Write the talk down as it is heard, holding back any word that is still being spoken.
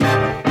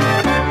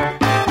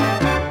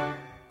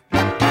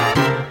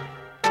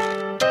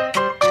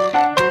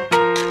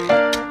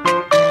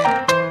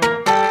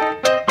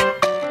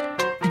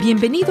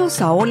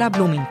Bienvenidos a Hola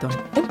Bloomington,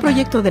 un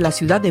proyecto de la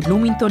ciudad de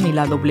Bloomington y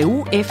la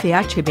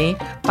WFHB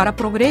para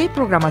proveer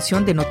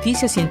programación de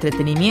noticias y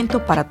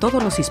entretenimiento para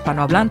todos los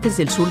hispanohablantes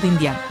del sur de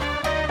Indiana.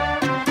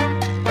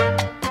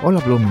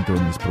 Hola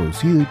Bloomington es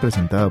producido y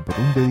presentado por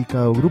un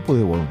dedicado grupo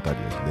de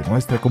voluntarios de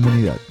nuestra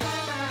comunidad.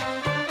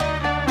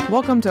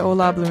 Welcome to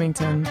Hola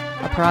Bloomington,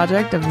 a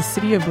project of the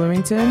City of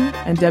Bloomington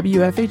and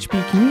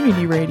WFHB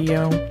Community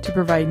Radio to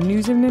provide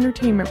news and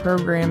entertainment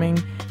programming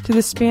to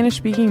the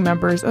Spanish-speaking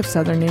members of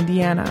Southern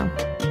Indiana.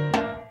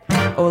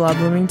 Hola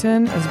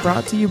Bloomington is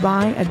brought to you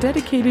by a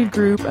dedicated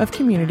group of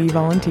community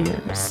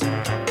volunteers.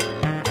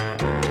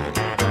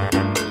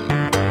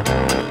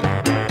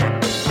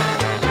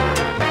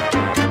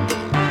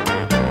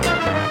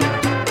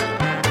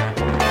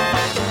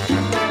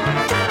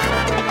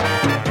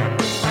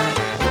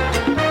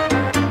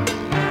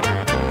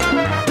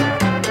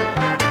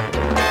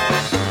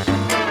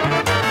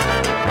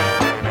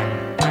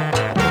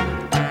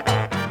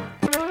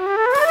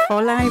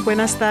 Hola y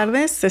buenas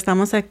tardes.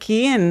 Estamos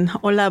aquí en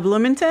Hola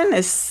Bloomington.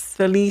 Es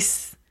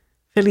feliz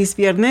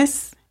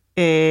viernes,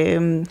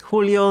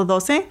 julio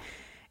 12.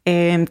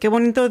 Qué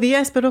bonito día.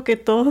 Espero que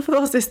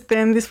todos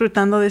estén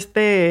disfrutando de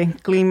este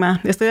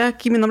clima. Estoy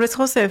aquí, mi nombre es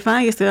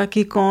Josefa y estoy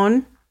aquí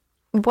con...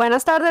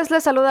 Buenas tardes,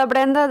 les saluda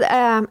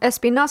Brenda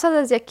Espinosa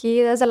desde aquí,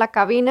 desde la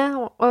cabina.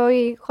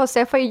 Hoy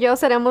Josefa y yo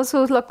seremos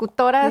sus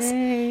locutoras.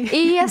 Yay.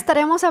 Y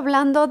estaremos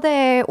hablando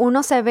de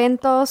unos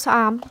eventos,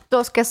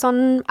 los que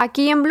son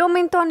aquí en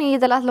Bloomington y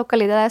de las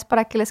localidades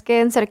para que les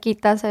queden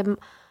cerquitas.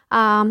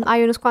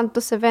 Hay unos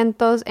cuantos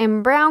eventos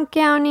en Brown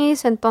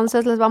Counties,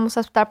 entonces les vamos a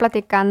estar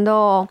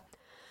platicando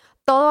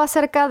todo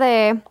acerca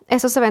de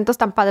esos eventos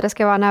tan padres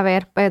que van a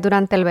ver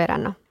durante el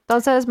verano.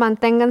 Entonces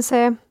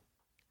manténganse...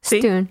 Sí.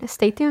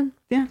 Stay tuned.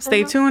 Yeah.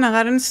 Stay tuned,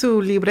 agarren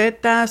su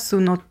libreta,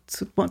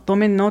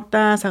 tomen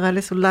notas,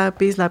 agarren su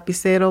lápiz,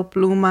 lapicero,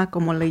 pluma,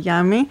 como le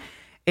llame.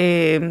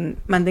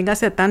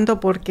 Manténgase al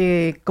tanto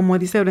porque, como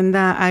dice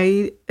Brenda,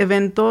 hay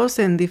eventos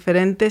en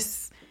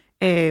diferentes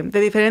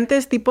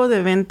tipos de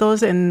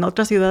eventos en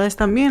otras ciudades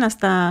también,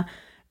 hasta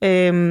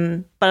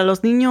para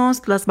los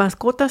niños, las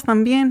mascotas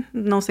también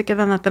no se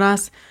quedan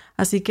atrás.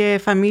 Así que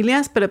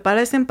familias,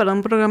 prepárense para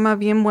un programa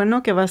bien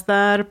bueno que va a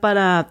estar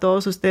para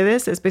todos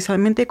ustedes,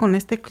 especialmente con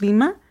este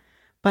clima,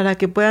 para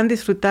que puedan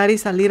disfrutar y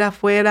salir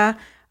afuera.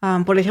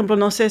 Por ejemplo,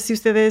 no sé si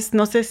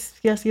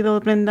has ido,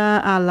 Brenda,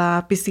 a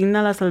la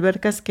piscina, a las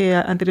albercas que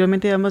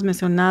anteriormente habíamos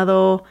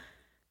mencionado.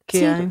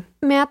 Sí,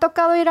 me ha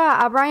tocado ir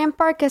a Bryant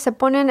Park, que se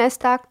ponen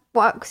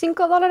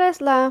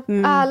 $5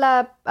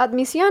 la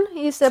admisión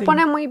y se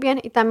pone muy bien.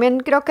 Y también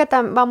creo que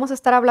vamos a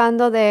estar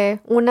hablando de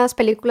unas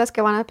películas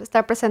que van a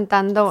estar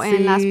presentando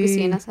en las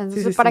piscinas.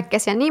 Entonces, para que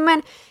se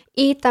animen.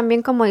 Y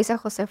también, como dice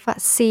Josefa,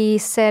 si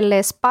se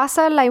les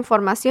pasa la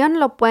información,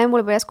 lo pueden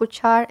volver a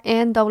escuchar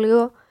en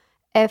wfhb.org.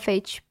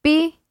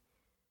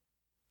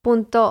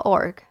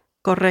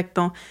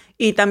 Correcto.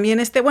 Y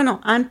también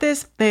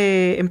antes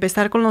de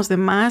empezar con los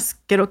demás,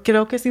 creo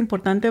que es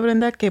importante,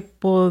 Brenda, que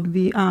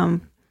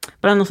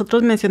para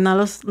nosotros mencionar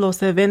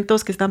los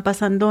eventos que están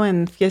pasando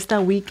en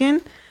Fiesta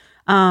Weekend.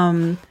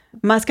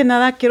 Más que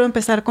nada quiero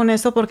empezar con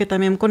eso porque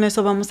también con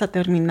eso vamos a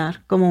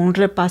terminar como un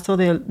repaso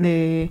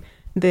de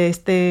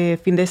este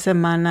fin de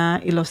semana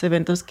y los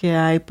eventos que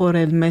hay por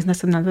el Mes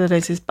Nacional de la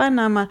Raza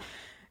Hispana.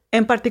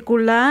 En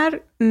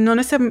particular, no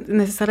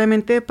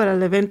necesariamente para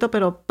el evento,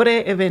 pero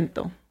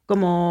pre-evento.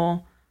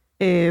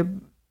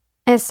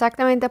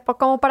 Exactamente,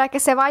 como para que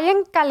se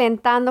vayan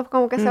calentando,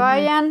 como que se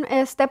vayan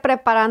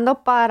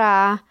preparando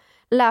para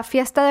la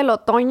fiesta del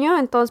otoño.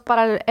 Entonces,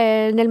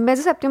 en el mes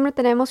de septiembre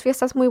tenemos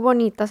fiestas muy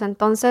bonitas.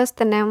 Entonces,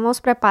 tenemos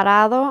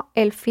preparado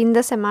el fin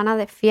de semana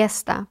de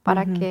fiesta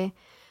para que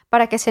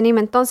se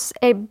animen. Entonces,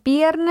 el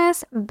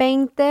viernes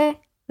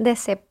 20 de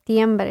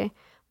septiembre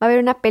va a haber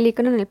una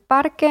película en el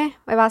parque.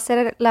 Va a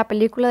ser la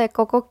película de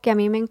Coco, que a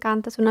mí me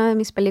encanta. Es una de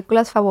mis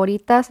películas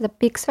favoritas de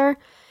Pixar.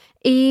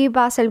 Y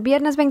va a ser el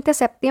viernes 20 de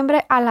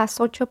septiembre a las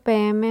 8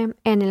 p.m.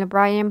 en el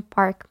Bryant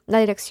Park. La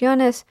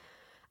dirección es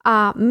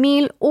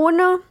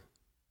 1001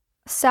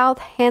 South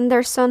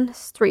Henderson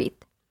Street.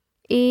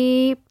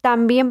 Y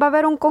también va a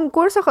haber un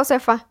concurso,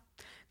 Josefa.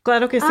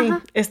 Claro que sí.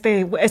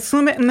 Es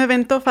un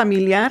evento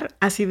familiar,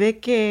 así de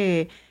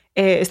que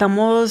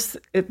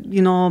estamos,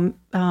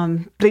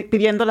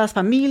 pidiendo a las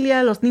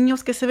familias, los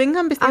niños, que se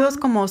vengan vestidos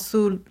como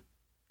su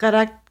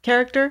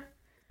character.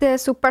 De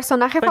su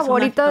personaje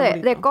favorito.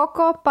 De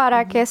Coco,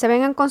 para que se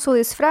vengan con su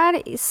disfraz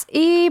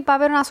y va a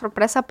haber una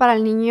sorpresa para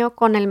el niño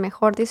con el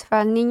mejor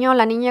disfraz. El niño o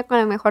la niña con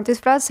el mejor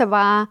disfraz se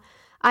va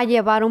a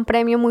llevar un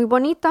premio muy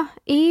bonito.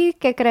 ¿Y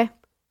qué cree?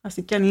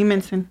 Así que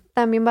anímense.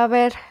 También va a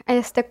haber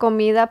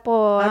comida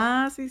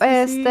para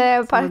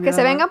que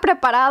se vengan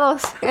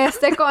preparados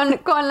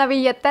con la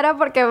billetera,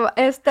 porque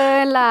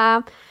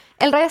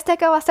el Rey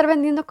Azteca va a estar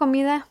vendiendo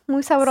comida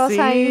muy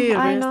sabrosa. Sí,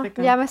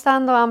 ya me está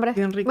dando hambre.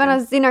 Bien rico. Bueno,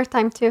 es dinner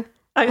time too.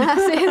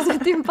 Sí, es el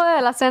tiempo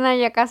de la cena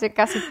ya casi.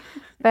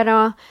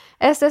 Pero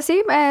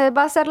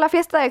va a ser la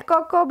fiesta del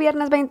Coco,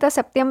 viernes 20 de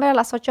septiembre a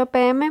las 8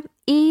 p.m.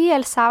 Y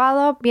el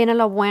sábado viene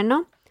lo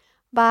bueno.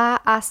 va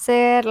a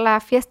ser la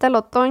Fiesta del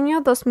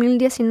Otoño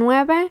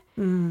 2019,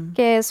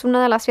 que es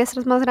una de las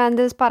fiestas más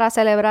grandes para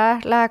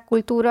celebrar la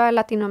cultura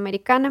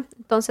latinoamericana.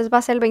 Entonces va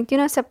a ser el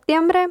 21 de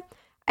septiembre,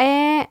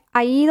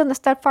 ahí donde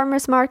está el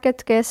Farmers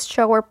Market, que es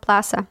Shower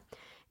Plaza.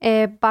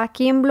 Va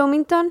aquí en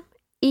Bloomington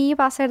y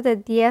va a ser de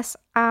 10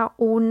 a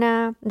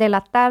 1 de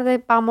la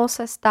tarde. Vamos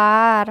a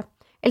estar...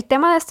 El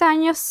tema de este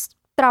año es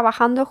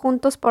trabajando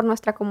juntos por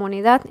nuestra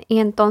comunidad y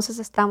entonces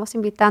estamos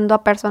invitando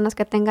a personas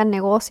que tengan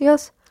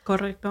negocios.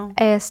 Correcto.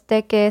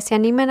 Que se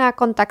animen a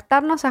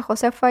contactarnos a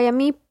Josefa y a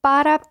mí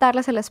para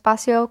darles el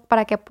espacio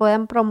para que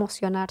puedan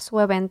promocionar su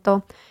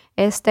evento.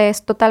 Es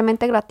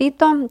totalmente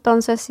gratuito,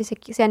 entonces si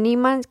se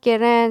animan,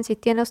 si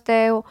tiene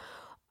usted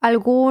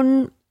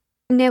algún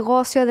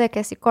negocio de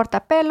que si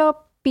corta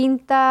pelo,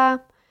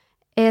 pinta,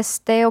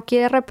 o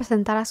quiere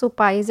representar a su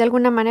país de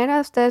alguna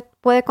manera, usted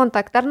puede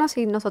contactarnos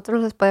y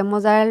nosotros les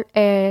podemos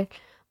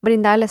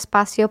brindar el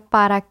espacio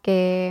para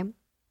que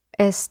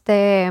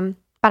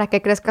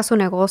crezca su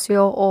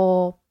negocio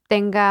o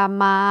tenga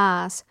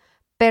más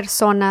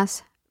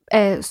personas.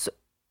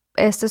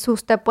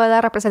 Usted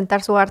pueda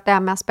representar su arte a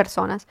más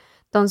personas.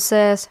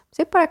 Entonces,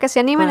 sí, para que se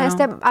animen,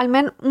 al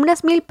menos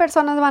unas 1,000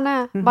 personas van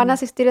a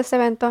asistir a este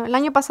evento. El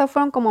año pasado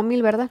fueron como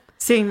 1,000, ¿verdad?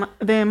 Sí,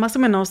 de más o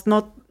menos.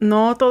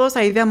 No todos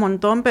ahí de a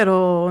montón,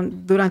 pero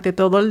durante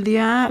todo el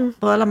día,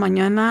 toda la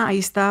mañana, ahí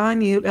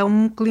estaban y era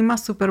un clima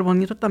súper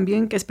bonito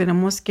también, que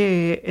esperemos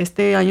que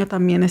este año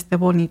también esté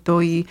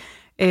bonito y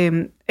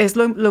es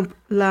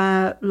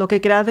lo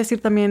que quería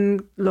decir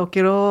también, lo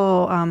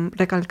quiero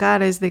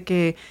recalcar, es de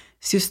que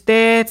si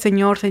usted,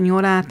 señor,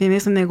 señora, tiene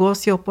su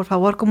negocio, por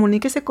favor,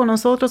 comuníquese con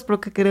nosotros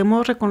porque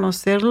queremos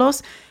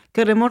reconocerlos.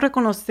 Queremos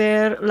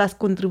reconocer las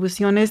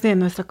contribuciones de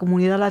nuestra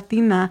comunidad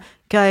latina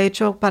que ha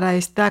hecho para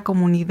esta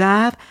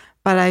comunidad,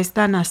 para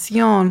esta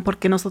nación,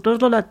 porque nosotros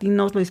los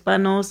latinos, los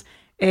hispanos,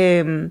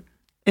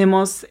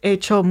 hemos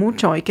hecho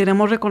mucho y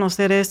queremos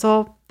reconocer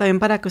eso también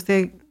para que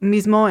usted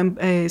mismo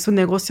su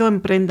negocio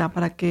emprenda,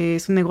 para que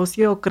su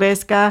negocio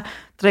crezca,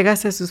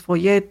 tráigase sus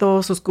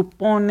folletos, sus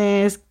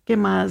cupones, ¿qué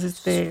más?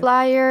 Sus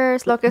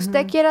flyers, lo que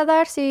usted quiera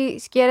dar,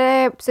 si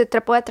quiere, se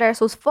puede traer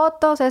sus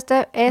fotos.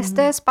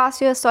 Este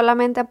espacio es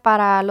solamente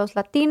para los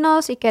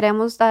latinos y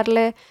queremos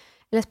darle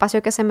el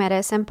espacio que se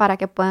merecen para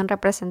que puedan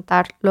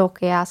representar lo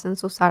que hacen,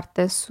 sus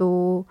artes,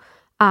 sus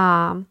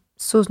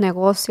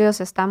negocios.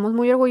 Estamos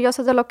muy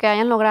orgullosos de lo que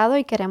hayan logrado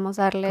y queremos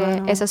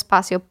darle ese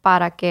espacio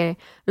para que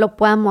lo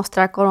puedan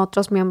mostrar con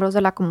otros miembros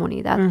de la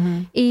comunidad.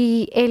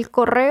 Y el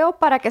correo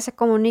para que se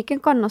comuniquen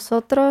con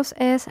nosotros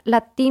es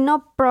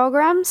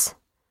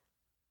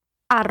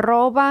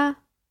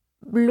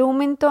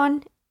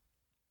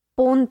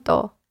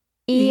latino.programs@bloomington.in.gov,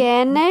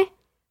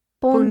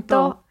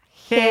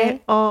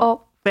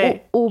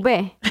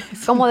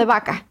 como de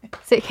vaca.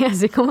 Sí,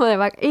 así como de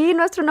vaca. Y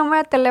nuestro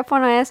número de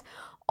teléfono es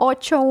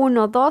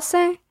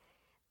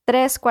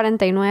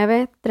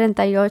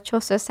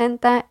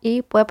 8112-349-3860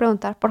 y puede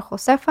preguntar por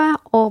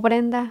Josefa o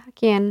Brenda, a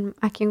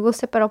quien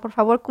guste, pero por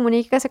favor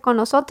comuníquese con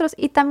nosotros.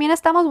 Y también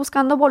estamos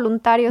buscando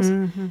voluntarios,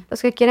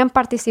 los que quieren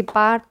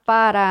participar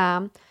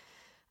para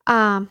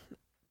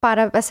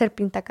hacer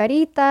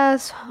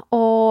pintacaritas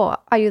o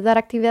ayudar a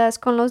actividades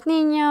con los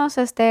niños,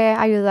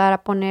 ayudar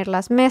a poner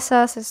las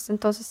mesas.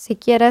 Entonces, si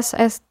quieres,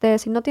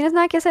 si no tienes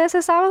nada que hacer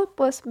ese sábado,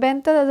 pues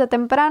vente desde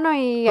temprano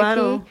y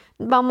aquí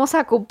vamos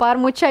a ocupar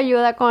mucha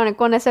ayuda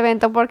con ese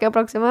evento porque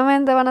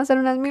aproximadamente van a ser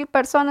unas 1,000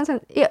 personas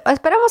y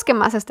esperamos que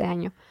más este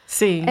año.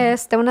 Sí.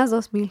 Unas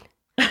 2,000.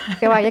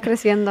 Que vaya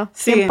creciendo.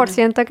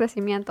 100% de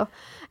crecimiento.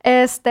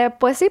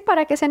 Pues sí,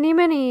 para que se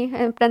animen y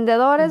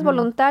emprendedores,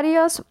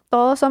 voluntarios,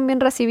 todos son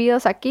bien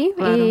recibidos aquí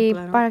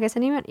para que se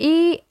animen.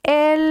 Y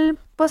el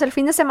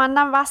fin de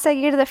semana va a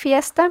seguir de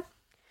fiesta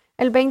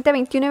el 20,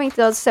 21 y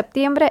 22 de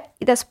septiembre.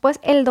 Y después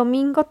el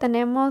domingo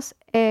tenemos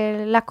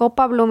la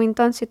Copa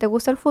Bloomington. Si te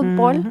gusta el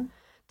fútbol,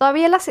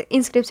 todavía las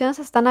inscripciones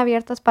están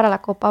abiertas para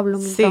la Copa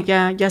Bloomington. Sí,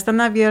 ya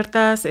están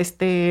abiertas.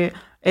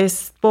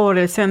 Es por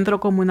el Centro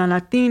Comunal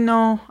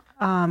Latino,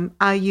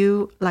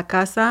 IU, La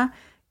Casa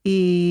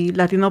y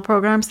Latino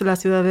Programs de la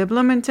ciudad de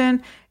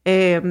Bloomington.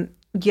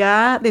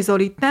 Ya desde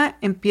ahorita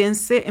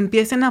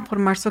empiecen a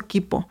formar su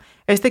equipo.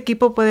 Este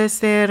equipo puede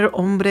ser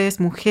hombres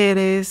y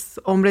mujeres.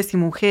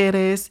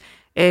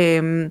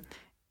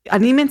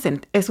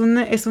 Anímense. Es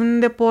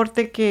un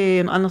deporte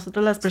que a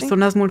nosotros las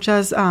personas,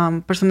 muchas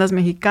personas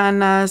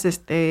mexicanas,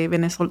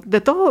 venezolanas,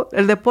 de todo,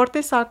 el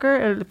deporte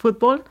soccer, el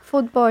fútbol.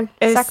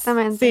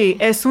 Exactamente. Sí,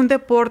 es un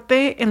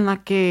deporte en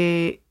la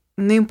que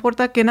no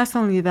importa qué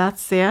nacionalidad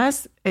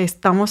seas,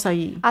 estamos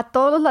ahí. A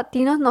todos los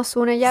latinos nos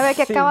une. Ya ve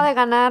que acaba de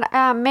ganar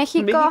a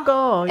México.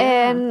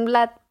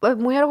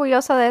 Muy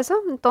orgullosa de eso.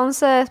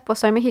 Entonces, pues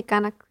soy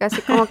mexicana.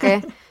 Así como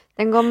que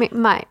tengo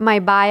my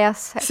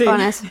bias con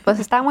eso. Pues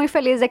está muy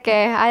feliz de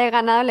que haya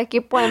ganado el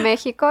equipo de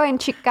México en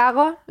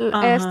Chicago.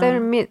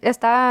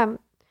 Está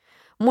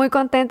muy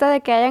contenta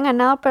de que hayan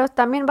ganado, pero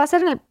también va a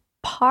ser en el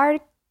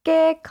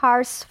Parque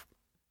Cars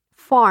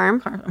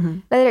Farm.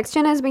 La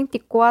dirección es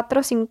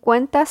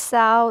 2450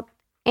 South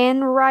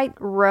Enright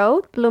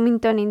Road,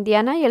 Bloomington,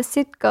 Indiana, y el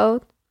zip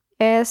code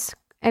es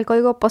el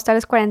código postal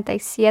es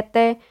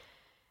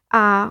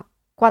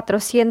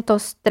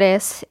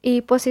 47403.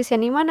 Y pues si se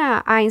animan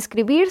a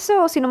inscribirse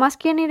o si nomás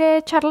quieren ir a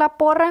echar la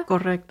porra,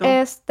 Correcto.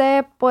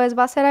 pues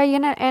va a ser ahí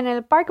en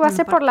el parque, va a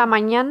ser por la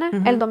mañana,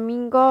 el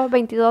domingo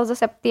 22 de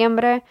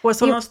septiembre. Pues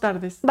son Y las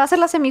tardes. va a ser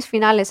las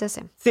semifinales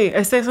ese. Sí,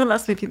 estas son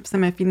las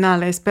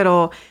semifinales,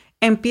 pero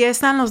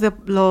empiezan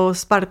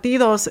los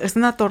partidos, es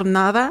una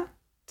tornada,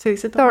 ¿se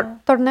dice tornada?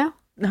 ¿Torneo?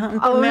 Ajá, un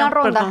O torneo, una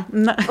ronda.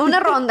 perdón. Una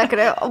ronda,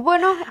 creo.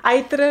 Bueno,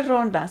 Hay 3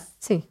 rondas.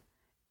 sí,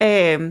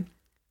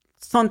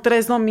 Son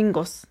 3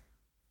 domingos.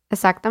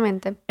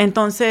 exactamente.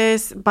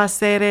 Entonces va a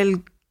ser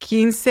el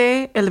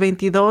 15, el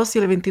 22 y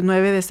el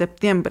 29 de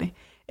septiembre.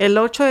 El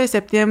 8 de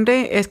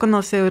septiembre es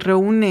cuando se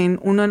reúnen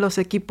uno de los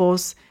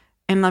equipos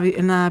en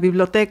la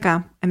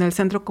biblioteca, en el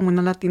Centro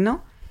Comunal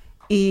Latino.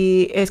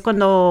 Y es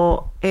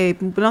cuando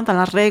dan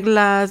las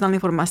reglas, dan la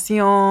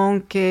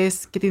información,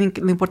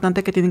 lo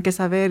importante que tienen que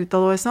saber y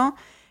todo eso.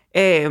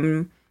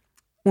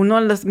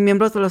 Uno de los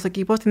miembros de los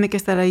equipos tiene que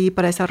estar ahí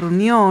para esa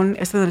reunión.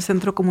 Es en el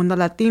Centro Comunal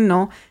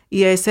Latino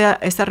y esa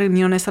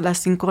reunión es a las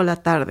 5 de la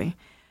tarde.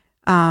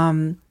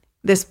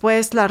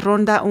 Después la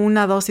ronda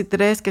 1, 2 y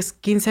 3, que es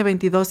 15,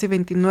 22 y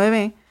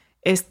 29,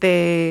 es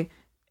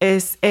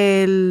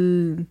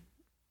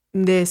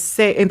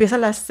empieza a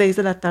las 6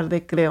 de la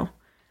tarde, creo.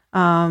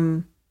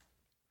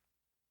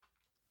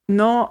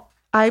 No,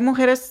 hay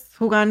mujeres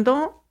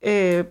jugando.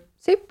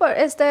 Sí,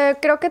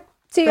 creo que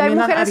sí, hay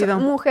También ha habido.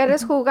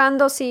 mujeres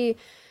jugando, si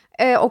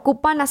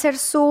ocupan hacer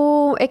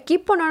su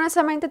equipo, no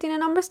necesariamente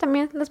tienen hombres,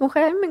 también las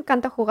mujeres. A mí me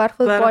encanta jugar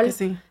fútbol. Claro que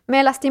sí.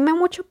 Me lastimé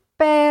mucho,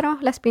 pero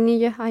la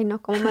espinilla, ay no,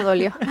 cómo me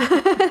dolió.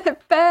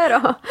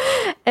 Pero,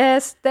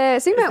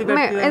 sí,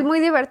 es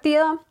muy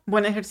divertido.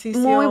 Buen ejercicio.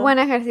 Muy buen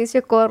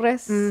ejercicio,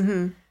 corres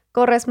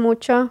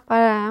mucho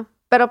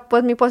pero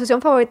pues mi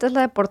posición favorita es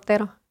la de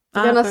portero.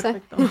 Yo no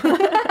perfecto. sé.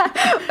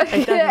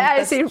 A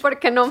decir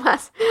porque no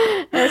más.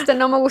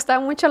 No me gustaba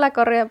mucho la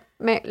corrida.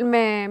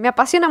 Me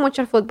apasiona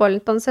mucho el fútbol.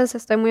 Entonces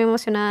estoy muy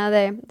emocionada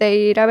de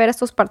ir a ver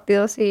estos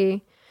partidos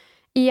y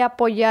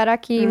apoyar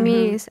aquí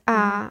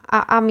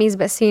a mis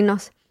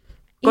vecinos.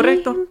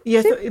 Correcto. Y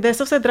de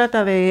eso se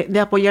trata, de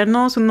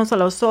apoyarnos unos a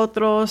los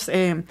otros.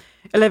 El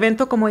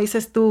evento, como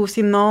dices tú,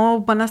 si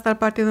no van a estar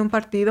parte de un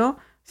partido,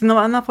 si no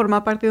van a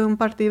formar parte de un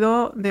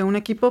partido, de un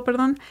equipo,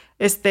 perdón,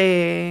 pues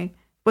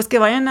que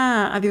vayan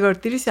a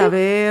divertirse, a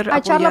ver, a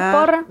echar la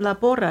porra. La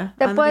porra.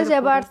 Te puedes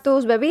llevar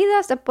tus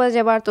bebidas, te puedes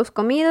llevar tus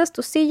comidas,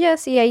 tus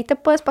sillas y ahí te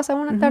puedes pasar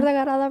una tarde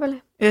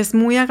agradable. Es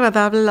muy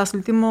agradable. Los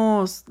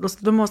últimos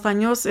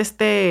años,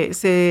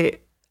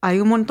 hay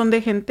un montón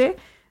de gente,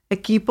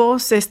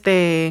 equipos,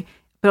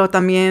 pero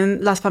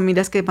también las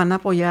familias que van a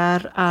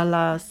apoyar a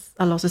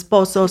los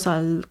esposos,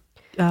 a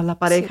la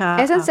pareja.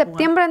 Sí. Es en a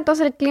septiembre, jugar.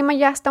 entonces el clima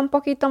ya está un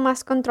poquito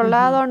más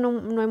controlado,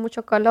 no hay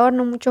mucho calor,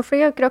 no mucho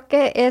frío. Creo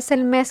que es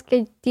el mes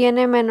que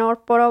tiene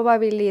menor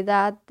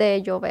probabilidad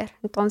de llover.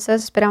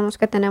 Entonces esperamos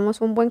que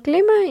tenemos un buen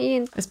clima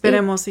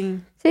Esperemos, sí.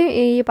 Sí,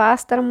 y va a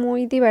estar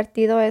muy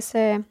divertido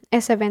ese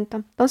evento.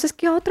 Entonces,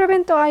 ¿qué otro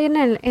evento hay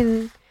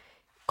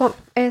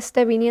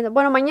viniendo?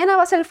 Bueno, mañana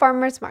va a ser el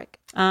Farmers Market.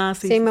 Ah,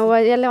 sí. Sí, me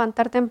voy a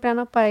levantar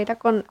temprano para ir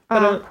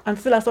 ¿Pero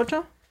antes de las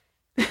 8?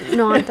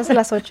 No, antes de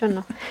las 8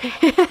 no.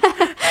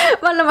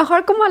 Bueno, a lo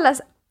mejor como a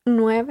las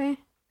 9.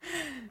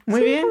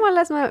 Muy bien. Como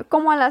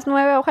a las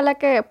 9. Ojalá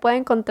que pueda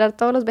encontrar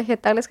todos los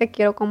vegetales que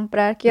quiero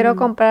comprar. Quiero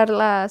comprar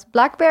las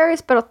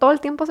blackberries, pero todo el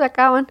tiempo se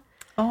acaban.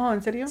 Oh,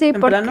 ¿en serio? Sí,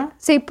 ¿Temprano?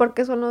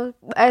 Porque son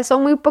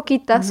muy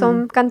poquitas,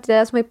 son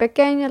cantidades muy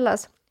pequeñas.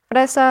 Las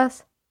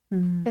fresas.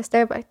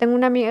 Tengo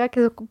una amiga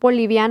que es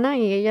boliviana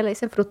y ella le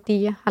dice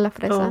frutilla a la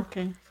fresa. Oh,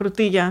 ok.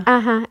 Frutilla.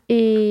 Ajá,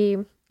 y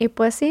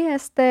pues sí,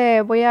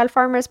 voy al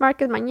Farmers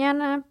Market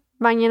mañana.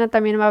 Mañana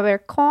también va a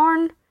haber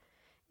corn.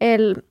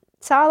 El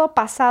sábado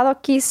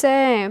pasado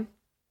quise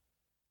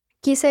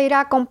ir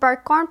a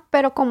comprar corn,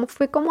 pero como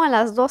fui como a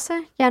las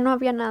 12, ya no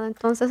había nada.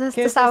 Entonces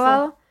 ¿Qué es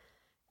sábado,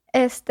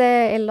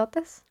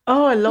 elotes.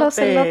 Oh, elotes. Los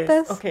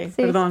elotes. Ok, sí.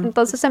 perdón.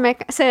 Entonces se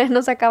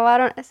los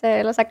acabaron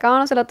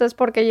los elotes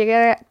porque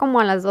llegué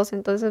como a las 12.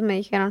 Entonces me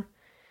dijeron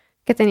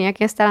que tenía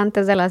que estar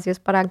antes de las 10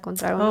 para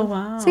encontrar uno. Oh,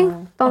 wow. Sí,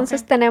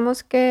 entonces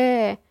tenemos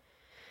que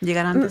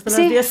Llegar antes de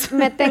las 10.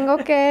 me tengo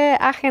que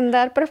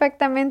agendar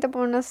perfectamente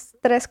por unas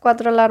 3,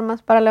 4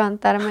 alarmas para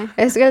levantarme.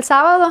 Es el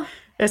sábado.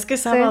 Es que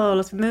sábado,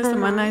 los fines de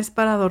semana es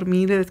para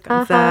dormir y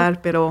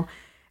descansar, pero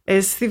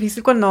es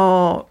difícil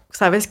cuando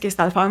sabes que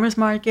está el Farmers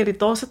Market y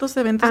todos estos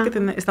eventos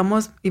que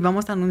estamos y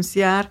vamos a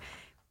anunciar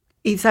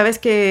y sabes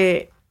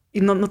que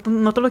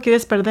no te lo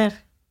quieres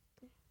perder.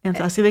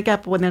 Así de que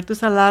a poner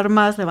tus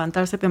alarmas,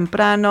 levantarse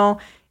temprano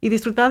y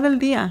disfrutar del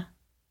día.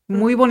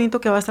 Muy bonito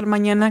que va a estar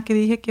mañana, que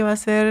dije que va a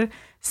ser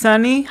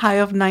sunny,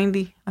 high of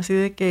 90. Así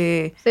de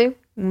que sí.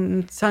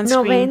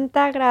 Sunscreen.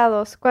 90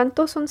 grados.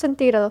 ¿Cuántos son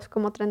centígrados?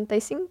 ¿Como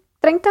 35?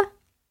 ¿30?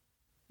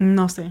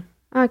 No sé.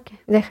 Ok,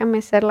 déjame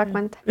hacer la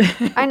cuenta.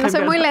 Ay, no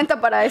soy muy lenta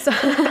para eso.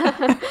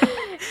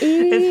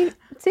 Y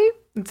sí,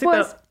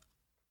 pues...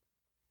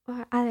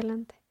 pero...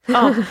 adelante.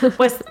 Oh,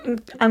 pues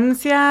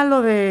anuncia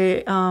lo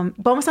de,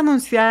 vamos a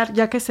anunciar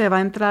ya que se va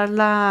a entrar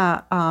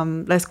la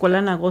escuela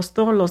en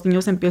agosto, los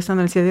niños empiezan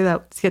el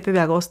 7 de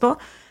agosto.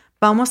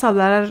 Vamos a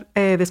hablar,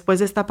 después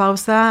de esta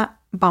pausa,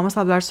 vamos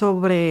a hablar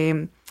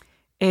sobre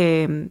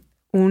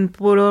un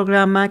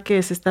programa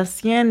que se está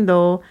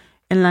haciendo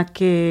en la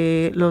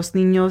que los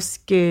niños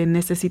que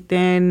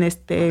necesiten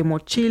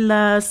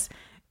mochilas,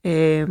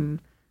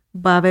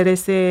 va a haber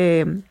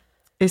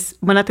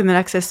van a tener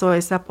acceso a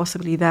esa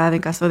posibilidad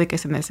en caso de que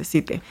se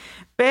necesite.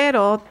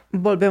 Pero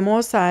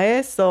volvemos a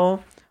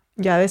eso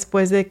ya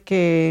después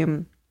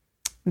de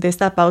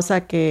esta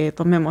pausa que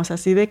tomemos.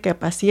 Así de que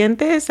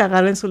pacientes,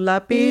 agarren su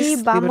lápiz,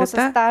 y vamos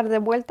libreta. a estar de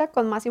vuelta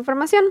con más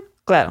información.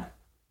 Claro.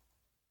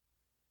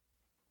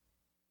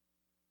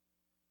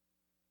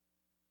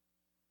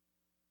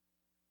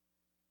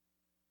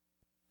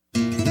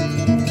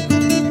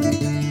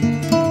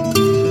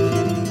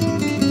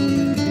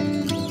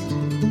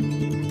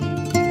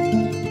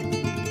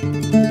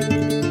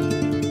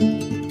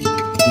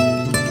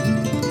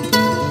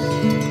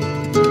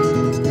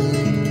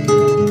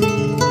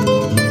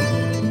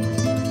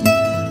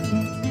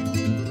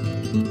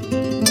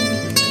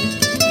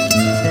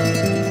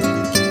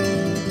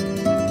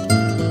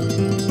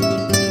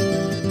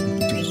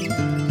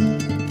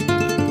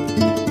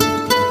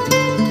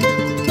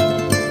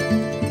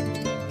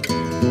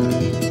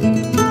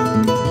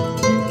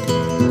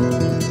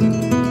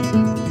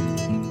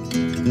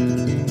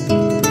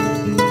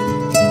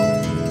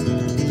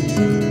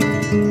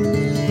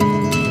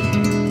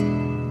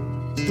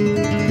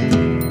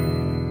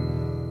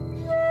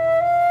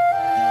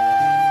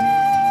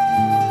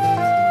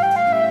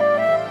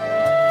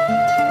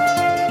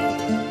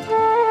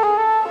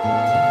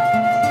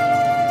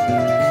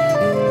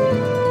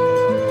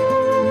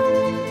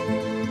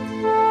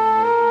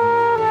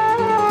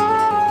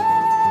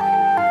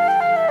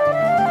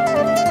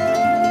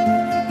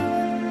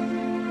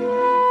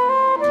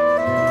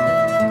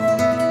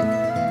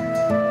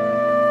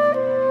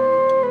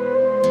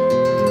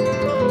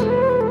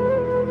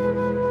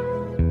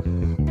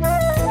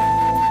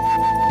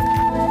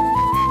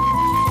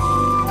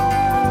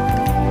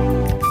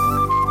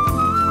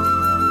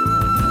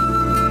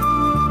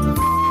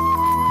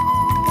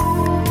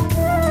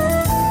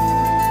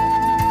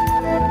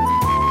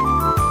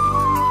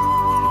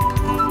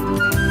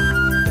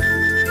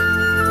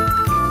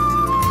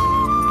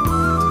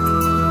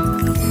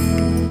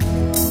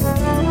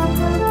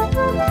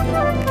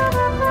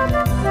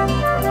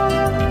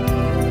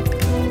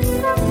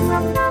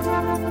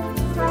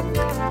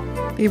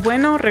 Y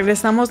bueno,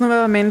 regresamos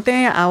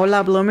nuevamente a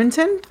Hola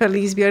Bloomington.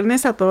 Feliz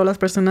viernes a todas las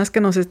personas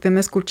que nos estén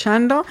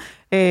escuchando.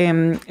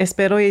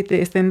 Espero y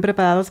estén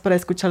preparados para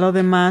escuchar lo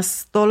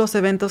demás, todos los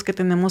eventos que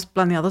tenemos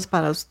planeados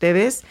para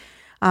ustedes.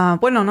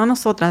 Bueno, no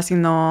nosotras,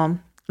 sino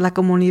la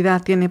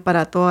comunidad tiene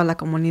para toda la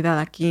comunidad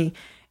aquí.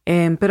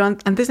 Pero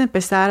antes de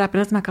empezar,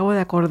 apenas me acabo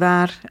de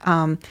acordar,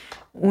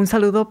 un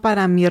saludo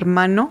para mi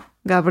hermano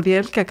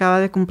Gabriel, que acaba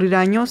de cumplir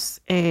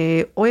años.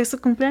 Hoy es su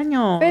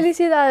cumpleaños.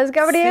 Felicidades,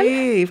 Gabriel.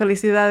 Sí,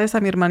 felicidades a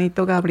mi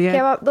hermanito Gabriel.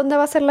 ¿Dónde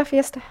va a ser la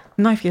fiesta?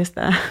 No hay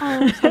fiesta.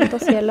 Oh, santo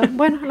cielo.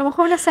 Bueno, a lo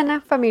mejor una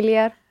cena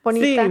familiar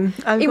bonita. Sí,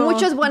 algo... Y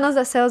muchos buenos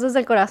deseos desde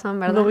el corazón,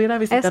 ¿verdad? Lo voy a ir a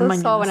visitar Esos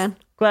mañana. sobran.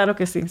 Claro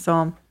que sí.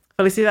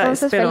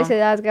 Felicidades. Entonces,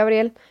 felicidades,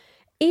 Gabriel.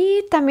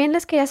 Y también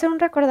les quería hacer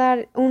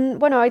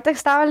bueno, ahorita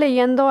estaba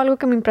leyendo algo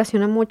que me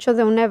impresionó mucho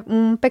de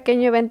un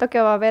pequeño evento que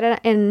va a haber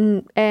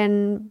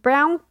en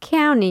Brown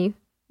County.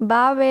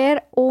 Va a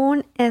haber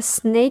un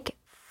Snake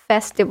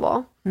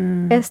Festival.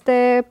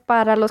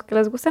 Para los que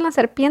les gustan las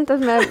serpientes,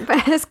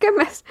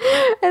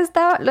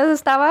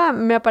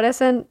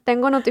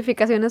 tengo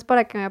notificaciones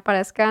para que me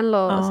aparezcan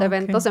los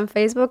eventos en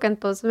Facebook,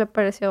 entonces me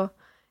pareció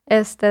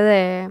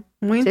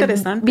muy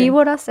interesante.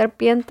 Víboras,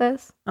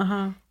 serpientes.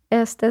 Ajá.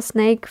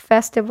 Snake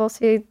Festival,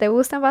 si te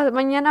gusta,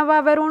 mañana va a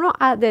haber uno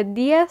de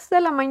 10 de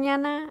la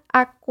mañana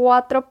a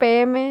 4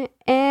 p.m.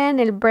 en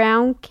el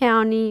Brown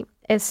County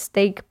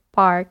State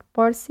Park.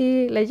 Por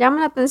si le llama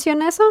la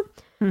atención eso,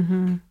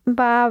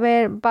 va a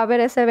haber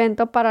ese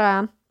evento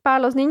para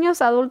los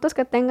niños, adultos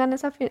que tengan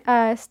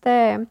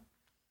que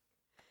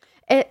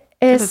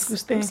les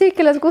guste. Sí,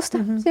 que les gusta.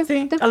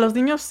 Sí, a los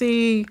niños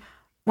sí,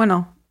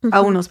 bueno,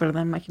 a unos,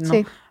 ¿verdad? Imagino.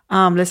 Sí.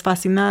 Les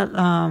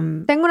fascina.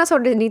 Tengo una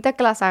sobrinita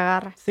que las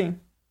agarra. Sí.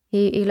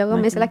 Y luego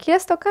me dice, ¿la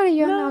quieres tocar? Y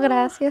yo, no,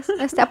 gracias.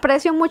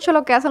 Aprecio mucho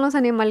lo que hacen los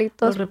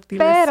animalitos. Los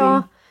reptiles,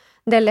 pero sí.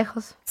 De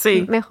lejos.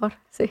 Sí. Mejor,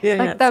 sí, Yeah,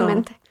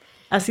 exactamente.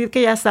 Así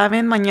que ya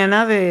saben,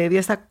 mañana de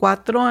 10 a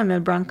 4 en el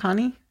Brown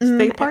County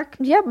State Park.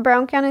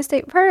 Brown County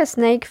State Park,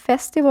 Snake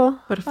Festival.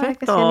 Perfecto. Para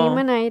que se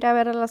animen a ir a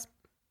ver a las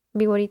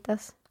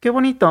víboritas. Qué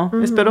bonito.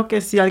 Espero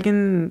que si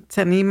alguien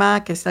se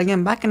anima, que si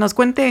alguien va, que nos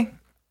cuente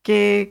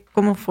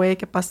cómo fue,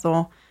 qué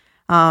pasó.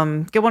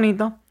 Qué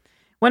bonito.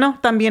 Bueno,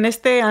 también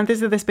antes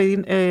de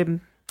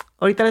despedir,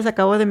 ahorita les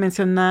acabo de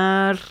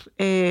mencionar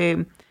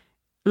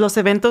los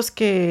eventos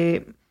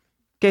que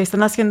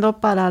están haciendo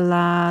para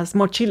las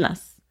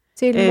mochilas.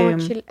 Sí,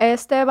 mochila.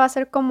 Va a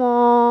ser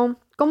como...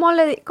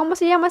 ¿Cómo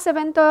se llama ese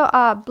evento?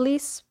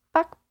 Bliss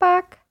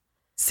Backpack.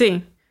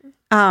 Sí.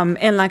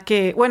 En la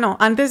que, bueno,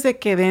 antes de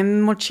que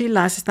den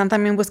mochilas, están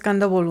también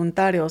buscando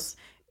voluntarios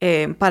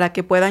para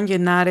que puedan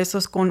llenar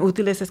esos con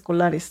útiles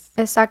escolares.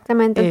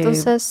 Exactamente.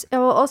 Entonces,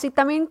 o si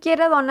también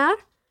quiere donar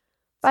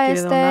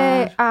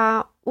quiere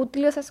a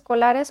útiles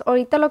escolares,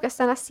 ahorita lo que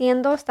están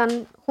haciendo,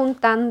 están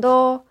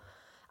juntando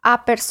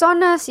a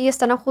personas y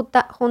están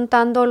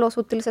juntando los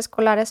útiles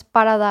escolares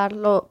para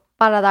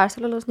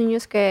dárselo a los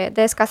niños de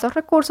escasos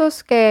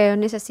recursos que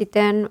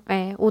necesiten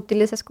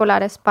útiles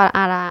escolares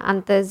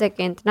antes de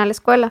que entren a la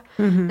escuela.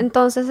 Ujú.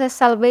 Entonces,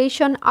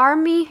 Salvation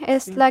Army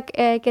es la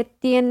que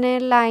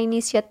tiene la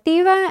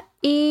iniciativa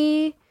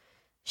y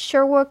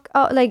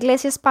la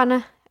iglesia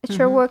hispana,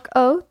 Sherwood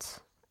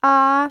Oaks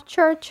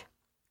Church,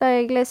 la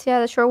iglesia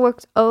de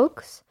Sherwood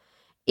Oaks,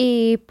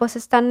 y pues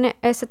están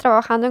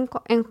trabajando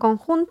en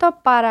conjunto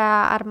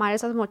para armar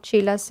esas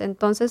mochilas.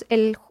 Entonces,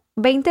 el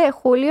 20 de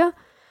julio,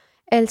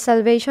 el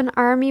Salvation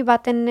Army va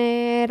a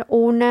tener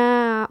un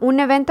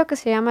evento que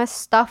se llama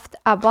Stuffed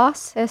a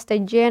Bus,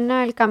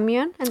 llena el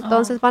camión.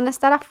 Entonces van a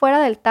estar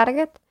afuera del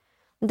Target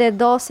de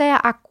 12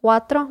 a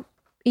 4.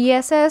 Y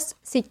ese es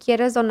si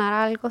quieres donar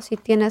algo, si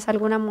tienes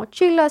alguna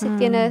mochila, si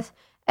tienes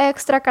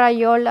extra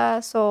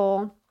crayolas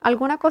o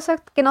alguna cosa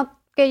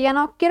que ya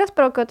no quieras,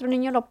 pero que otro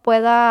niño lo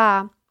puede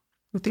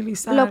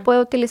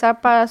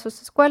utilizar para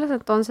sus escuelas.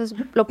 Entonces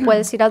lo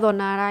puedes ir a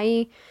donar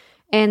ahí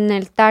en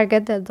el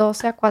Target de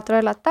 12 a 4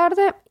 de la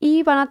tarde,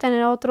 y van a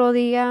tener otro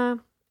día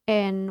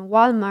en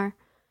Walmart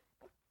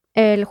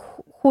el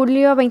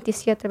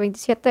 27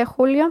 de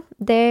julio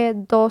de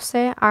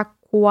 12 a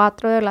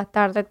 4 de la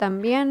tarde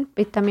también,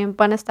 y también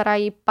van a estar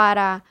ahí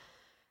para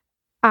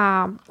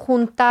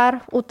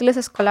juntar útiles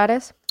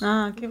escolares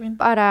Qué bien.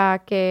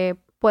 para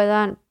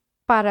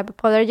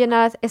poder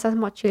llenar esas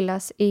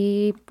mochilas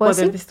y pues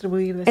Poder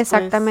distribuir después.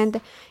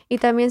 Exactamente. Y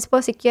también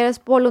pues si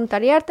quieres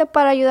voluntariarte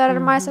para ayudar a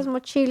armar esas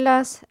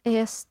mochilas,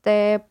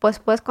 pues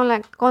puedes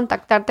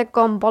contactarte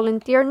con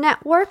Volunteer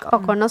Network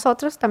o con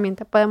nosotros, también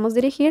te podemos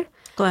dirigir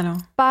Claro.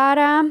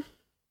 para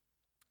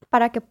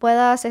que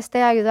puedas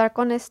ayudar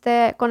con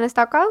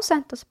esta causa.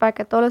 Entonces, para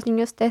que todos los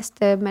niños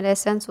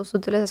merecen sus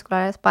útiles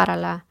escolares para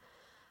la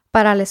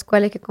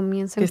escuela y que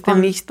comiencen Que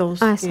estén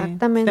listos.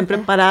 exactamente. Que estén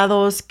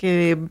preparados,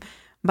 que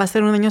va a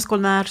ser un año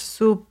escolar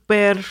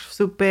súper,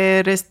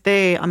 súper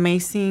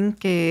amazing,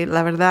 que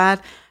la verdad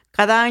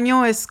cada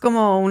año es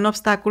como un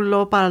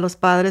obstáculo para los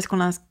padres con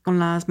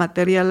las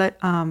materiales,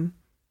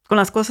 con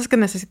las cosas que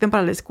necesiten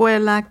para la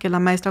escuela, que la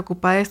maestra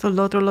ocupa esto,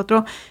 lo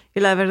otro. Y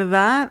la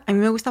verdad, a mí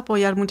me gusta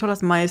apoyar mucho a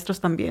los maestros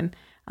también,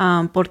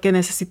 porque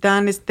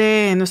necesitan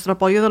nuestro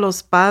apoyo de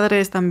los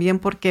padres también,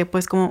 porque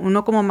pues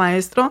como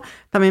maestro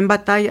también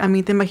batalla. A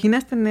mí, ¿te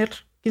imaginas tener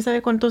quién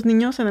sabe cuántos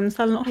niños en el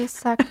salón?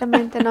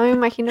 Exactamente, no me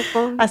imagino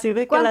Así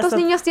de que cuántos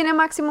niños tiene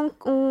máximo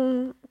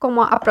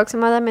como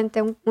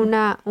aproximadamente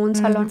un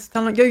salón.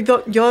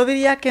 Yo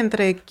diría que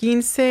entre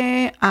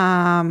 15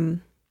 a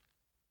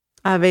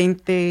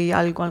 20 y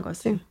algo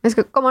así. Sí. Es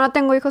que como no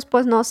tengo hijos,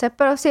 pues no sé,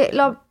 pero sí,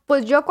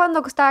 pues yo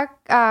cuando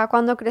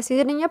crecí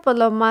de niña, pues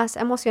lo más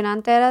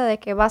emocionante era de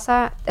que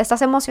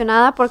estás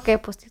emocionada porque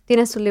pues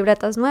tienes tus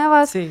libretas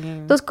nuevas, Sí.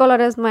 tus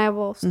colores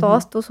nuevos,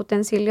 todos tus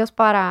utensilios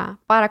para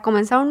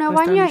comenzar un nuevo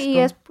año, y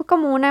es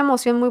como una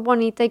emoción muy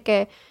bonita,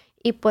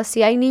 y pues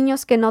si hay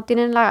niños que no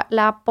tienen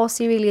la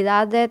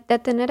posibilidad de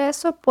tener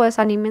eso, pues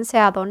anímense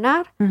a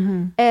donar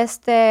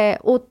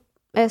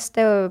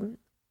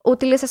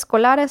útiles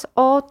escolares,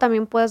 o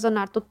también puedes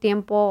donar tu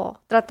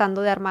tiempo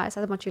tratando de armar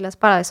esas mochilas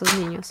para esos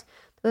niños.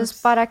 Entonces,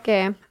 para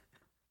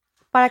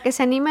que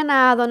se animen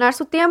a donar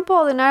su tiempo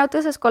o donar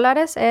útiles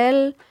escolares,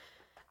 en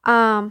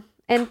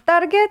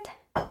Target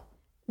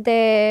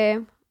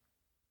de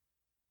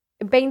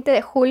 20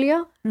 de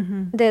julio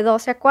de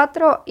 12 a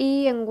 4,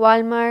 y en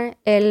Walmart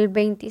el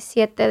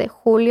 27 de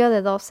julio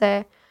de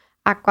 12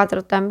 a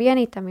 4 también.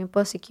 Y también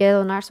pues si quiere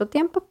donar su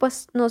tiempo,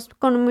 pues nos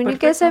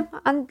comuníquese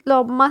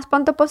lo más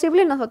pronto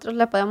posible y nosotros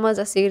le podemos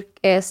decir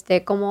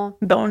cómo,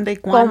 dónde y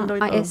cuándo y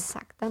todo.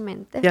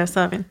 Exactamente. Ya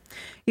saben.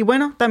 Y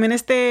bueno, también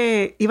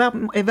iba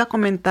a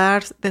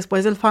comentar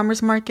después del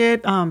Farmers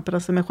Market, pero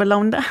se me fue la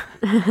onda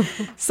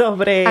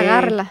sobre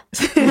Agárrala.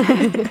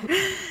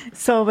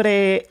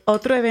 sobre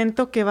otro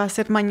evento que va a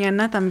ser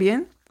mañana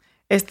también.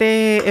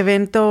 Este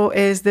evento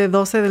es de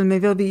 12 del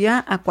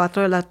mediodía a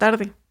 4 de la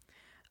tarde.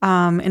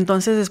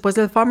 Entonces, después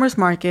del Farmers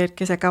Market,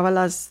 que se acaba a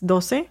las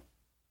 12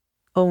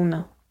 o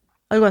 1,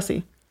 algo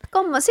así.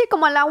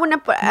 Como a la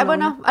 1,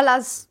 bueno, a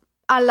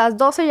las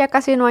 12 ya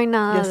casi no hay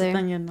nada. Ya se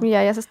están yendo.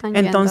 Ya se están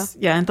yendo.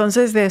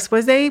 Entonces,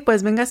 después de ahí,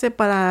 pues véngase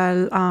para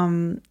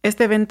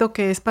este evento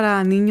que es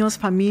para niños,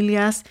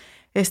 familias.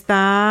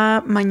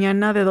 Está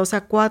mañana de 12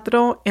 a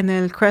 4 en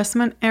el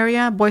Crestmont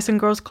Area, Boys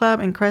and Girls Club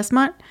en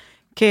Crestmont,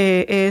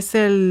 que es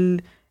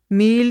el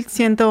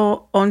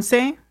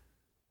 1111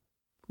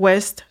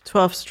 West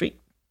 12th Street.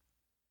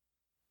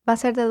 Va a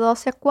ser de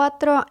 12 a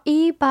 4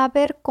 y va a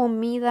haber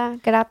comida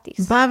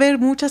gratis. Va a haber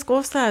muchas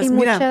cosas.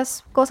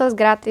 Muchas cosas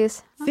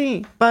gratis.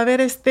 Sí, va a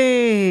haber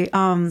si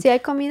hay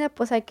comida,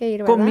 pues hay que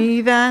ir, ¿verdad?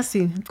 Comida,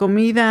 sí.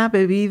 Comida,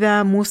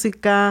 bebida,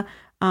 música,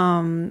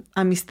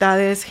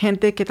 amistades,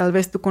 gente que tal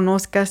vez tú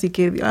conozcas y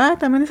que,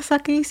 también estás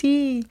aquí,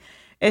 sí.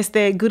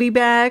 Goodie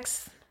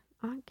bags,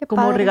 Ay, qué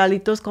como padre.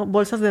 regalitos,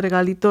 bolsas de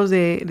regalitos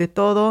de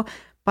todo.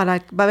 Va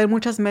a haber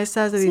muchas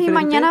mesas de Sí,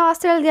 diferentes. mañana va a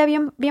ser el día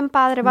bien, bien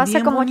padre. Va a ser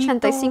Bien como bonito.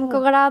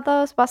 85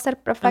 grados. Va a ser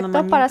perfecto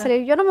para mañanita.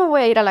 salir. Yo no me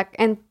voy a ir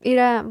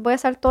voy a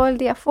estar todo el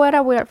día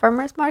afuera. Voy al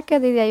Farmer's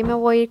Market y de ahí me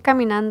voy a ir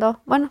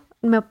caminando. Bueno,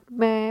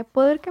 ¿me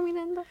puedo ir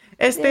caminando?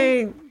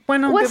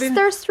 Bueno,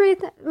 Western Street,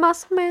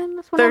 más o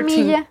menos, una 13.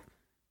 milla.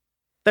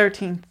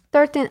 13.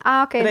 13.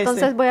 Ah, ok. 13.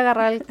 Entonces voy a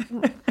agarrar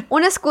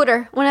un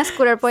scooter.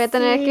 Voy a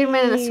tener que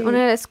irme en Sí.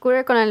 el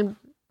scooter con el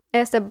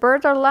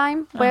Bird or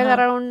Lime. Voy a Ajá.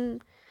 agarrar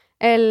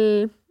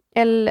el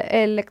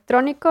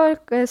electrónico,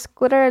 el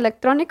scooter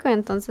electrónico. Y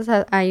entonces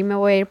ahí me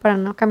voy a ir para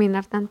no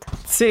caminar tanto.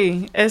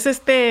 Sí,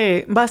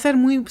 se va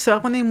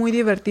a poner muy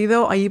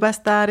divertido. Ahí va a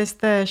estar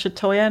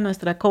Shatoya,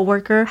 nuestra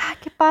coworker Ah,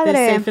 qué de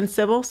padre. Safe and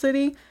Civil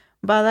City.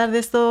 Va a dar de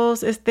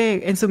estos,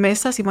 en su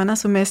mesa, si van a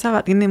su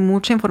mesa, tiene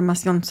mucha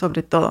información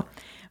sobre todo.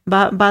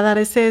 Va a dar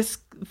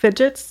esos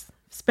fidgets,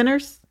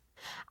 spinners.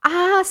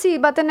 Ah, sí,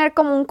 va a tener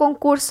como un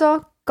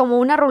concurso, como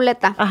una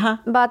ruleta.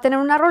 Ajá, Va a tener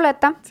una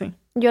ruleta. sí.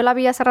 Yo la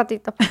vi hace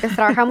ratito porque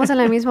trabajamos en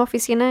la misma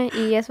oficina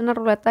y es una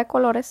ruleta de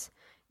colores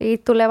y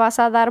tú le vas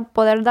a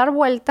poder dar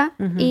vuelta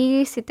Ujú.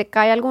 y si te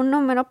cae algún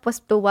número,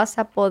 pues tú vas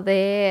a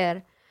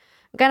poder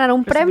ganar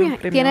un Recibir premio. un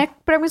premio. Tiene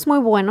premios muy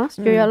buenos,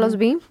 yo ya Ujú. los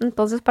vi,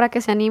 entonces para que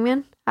se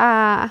animen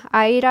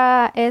a ir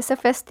a ese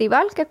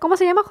festival, ¿cómo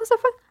se llama,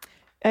 Josefa?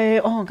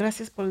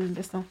 Gracias por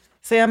esto.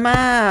 Se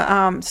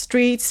llama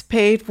Streets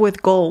Paved with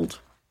Gold.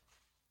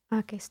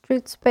 Ok,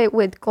 Streets Paved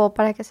with Gold,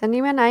 para que se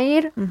animen a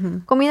ir.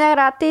 Ujú. Comida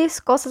gratis,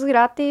 cosas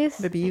gratis.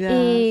 Bebidas,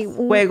 y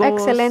un juegos.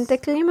 excelente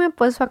clima,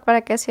 pues para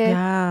que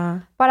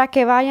Ya. para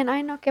que vayan.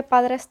 Ay, no, qué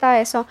padre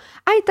está eso.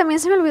 Ay, también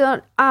se me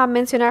olvidó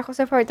mencionar,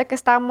 José, ahorita que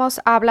estábamos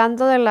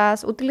hablando de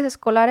las útiles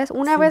escolares.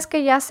 Una Sí. vez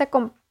que ya se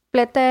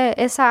complete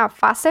esa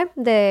fase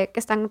de que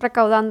están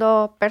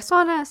recaudando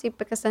personas y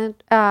que estén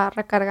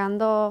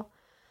recaudando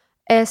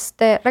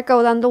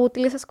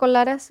útiles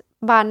escolares,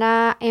 van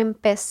a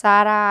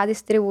empezar a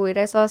distribuir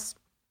esas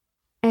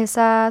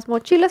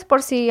mochilas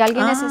por si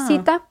alguien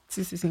necesita.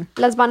 Sí, sí, sí.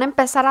 Las van a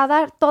empezar a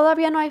dar.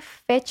 Todavía no hay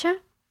fecha.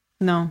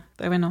 No,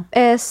 todavía no.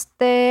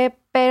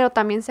 Pero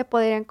también se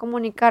podrían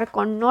comunicar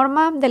con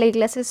Norma de la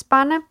Iglesia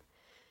Hispana.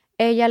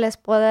 Ella les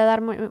puede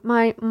dar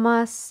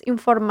más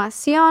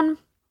información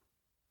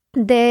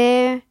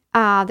de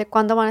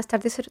cuándo van a estar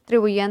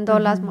distribuyendo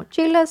las Ujú.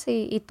 mochilas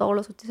y todos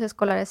los útiles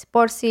escolares.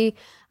 Por si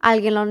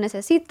alguien lo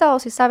necesita o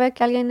si sabe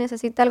que alguien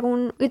necesita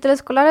algún útil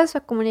escolar, se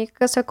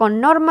comuníquese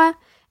con Norma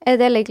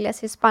de la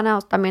Iglesia Hispana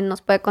o también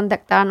nos puede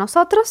contactar a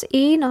nosotros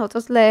y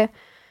nosotros le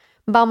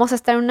vamos a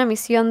estar en una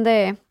misión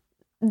de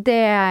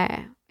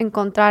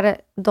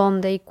encontrar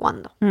dónde y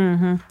cuándo.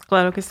 Ujú,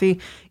 claro que sí.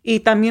 Y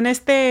también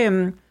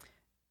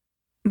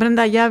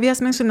Brenda, ya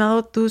habías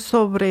mencionado tú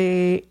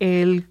sobre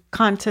el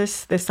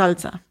contest de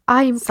salsa.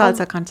 Ay,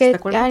 Salsa contest, ¿te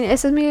acuerdas? ay,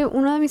 ese es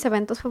uno de mis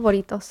eventos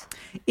favoritos.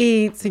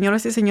 Y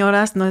señoras y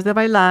señoras, no es de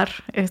bailar,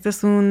 esta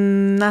es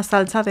una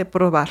salsa de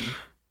probar.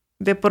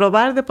 De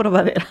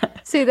probadera.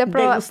 Sí, de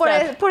probar.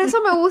 Degustar. Por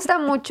eso me gusta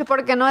mucho,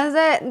 porque no es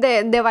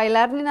de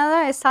bailar ni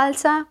nada, es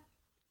salsa.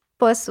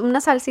 Pues una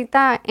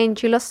salsita en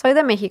Chile. Soy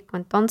de México,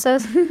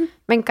 entonces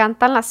me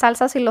encantan las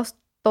salsas y los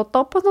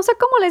totopos. No sé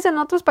cómo le dicen en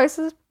otros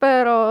países,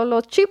 pero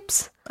los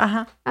chips.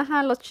 Ajá.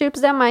 Ajá, los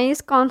chips de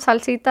maíz con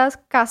salsitas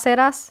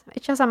caseras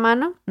hechas a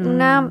mano.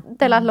 Una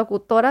de las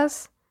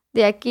locutoras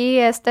de aquí,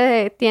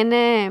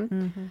 tiene...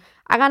 Ujú.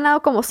 Ha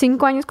ganado como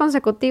 5 años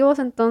consecutivos,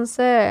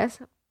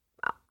 entonces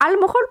a lo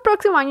mejor el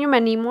próximo año me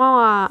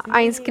animo a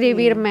Sí.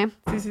 inscribirme,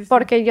 Sí, sí, sí.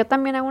 porque yo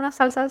también hago unas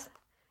salsas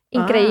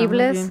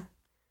increíbles. muy bien.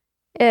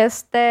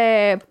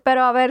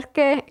 Pero a ver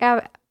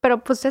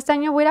pero pues este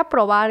año voy a ir a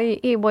probar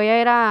y voy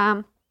a ir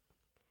a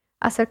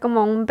hacer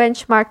como un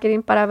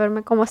benchmarking para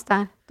verme cómo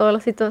está toda la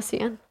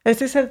situación.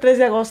 Este es el 3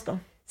 de agosto.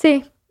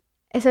 Sí,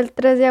 es el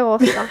 3 de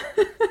agosto.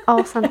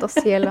 Oh, santo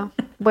cielo.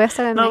 Voy a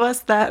estar en No México. va a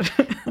estar.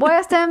 Voy a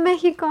estar en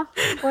México.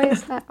 Voy a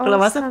estar. Lo oh,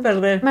 vas a santo.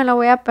 perder. Me lo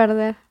voy a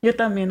perder. Yo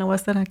también no voy a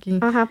estar aquí.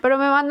 Ajá, pero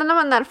me mandan a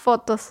mandar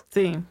fotos.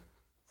 Sí. Exacto.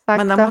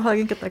 Mandamos a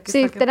alguien que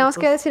Sí, saque tenemos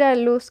que fotos. decir a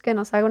Luz que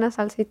nos haga una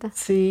salsita.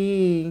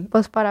 Sí.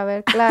 Pues para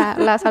ver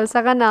la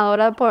salsa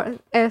ganadora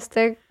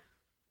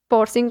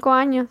por 5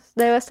 años.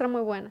 Debe estar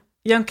muy buena.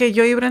 Y aunque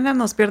yo y Brenda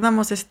nos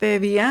pierdamos este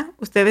día,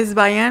 ustedes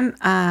vayan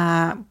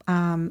a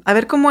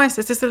ver cómo es.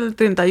 Este es el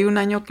 31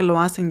 año que lo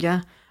hacen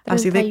ya.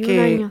 Así de 31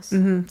 que años.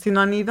 si no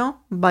han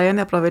ido, vayan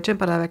y aprovechen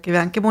para que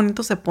vean qué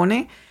bonito se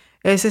pone.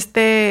 Es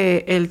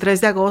el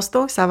 3 de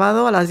agosto,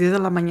 sábado a las 10 de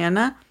la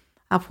mañana,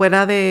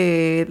 afuera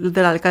de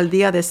la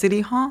alcaldía de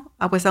City Hall,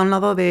 pues a un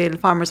lado del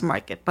Farmers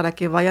Market, para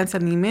que vayan, se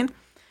animen.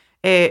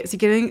 Si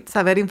quieren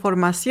saber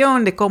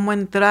información de cómo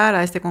entrar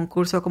a este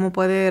concurso, cómo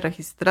puede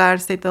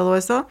registrarse y todo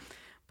eso,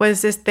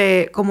 pues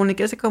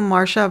comuníquese con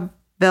Marsha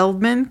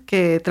Veldman,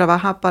 que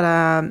trabaja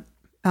para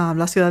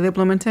la ciudad de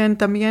Bloomington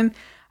también,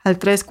 al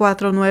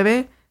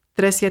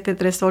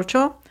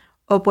 349-3738,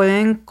 o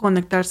pueden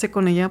conectarse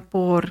con ella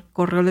por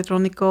correo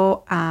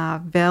electrónico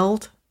a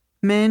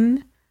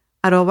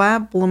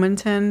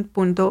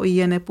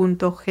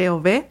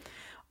admin@bloomington.in.gov.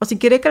 O si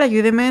quiere que le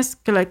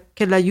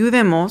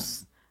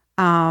ayudemos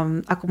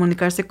a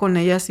comunicarse con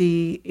ellas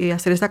y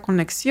hacer esa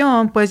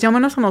conexión, pues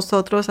llámanos a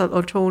nosotros al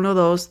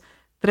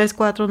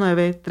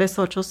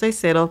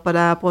 812-349-3860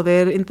 para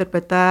poder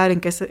interpretar en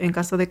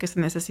caso de que se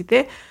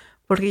necesite.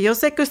 Porque yo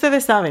sé que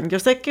ustedes saben,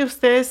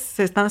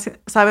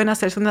 saben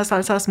hacerse unas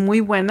salsas muy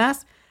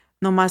buenas,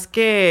 nomás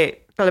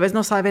que tal vez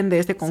no saben de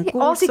este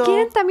concurso. Sí, o si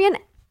quieren también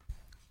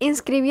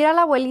inscribir a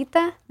la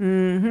abuelita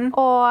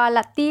o a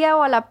la tía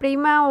o a la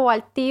prima o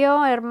al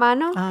tío,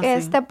 hermano,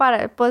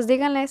 pues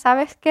díganle,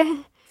 ¿sabes qué?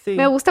 Sí.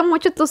 Me gusta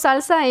mucho tu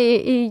salsa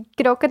y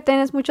creo que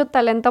tienes mucho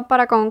talento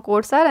para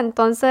concursar,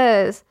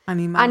 entonces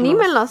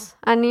anímenlos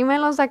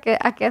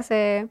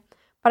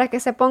para que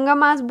se ponga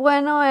más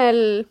bueno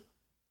el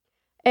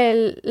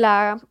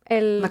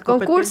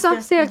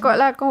concurso, sí,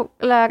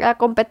 la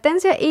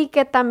competencia, y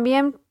que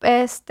también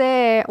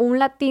un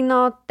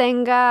latino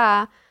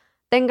tenga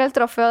el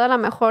trofeo de la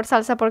mejor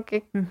salsa,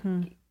 porque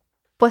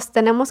pues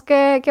tenemos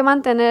que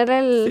mantener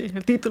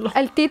el título.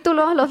 El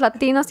título, los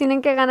latinos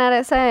tienen que ganar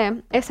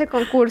ese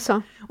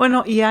concurso.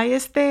 Bueno, y hay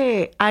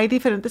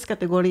diferentes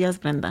categorías,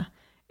 Brenda.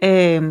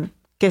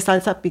 Que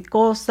salsa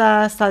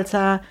picosa,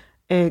 salsa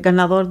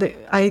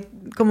hay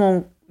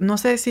como, no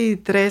sé si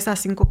 3 a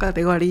 5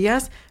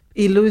 categorías.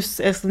 Y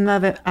Luz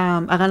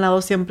ha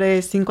ganado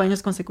siempre 5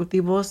 años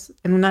consecutivos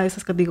en una de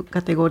esas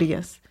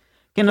categorías.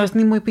 Que no es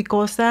ni muy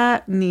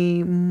picosa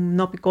ni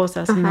no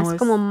picosa, sino es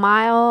como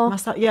mild.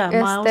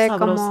 Mild,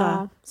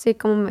 sabrosa.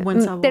 Como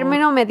buen sabor.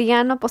 Término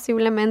mediano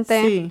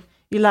posiblemente. Sí,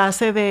 y la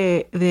hace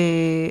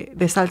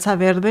de salsa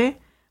verde,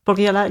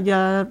 porque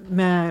ya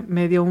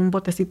me dio un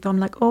botecito. I'm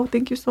like, oh,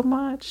 thank you so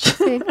much.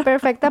 Sí,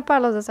 perfecta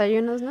para los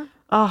desayunos, ¿no?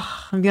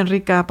 Bien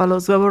rica, para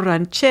los huevos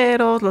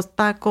rancheros, los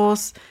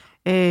tacos.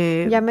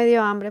 Ya me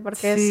dio hambre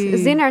porque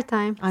es dinner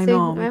time.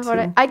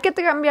 Mejor. Hay que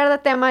cambiar de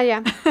tema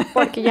ya,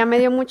 porque ya me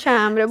dio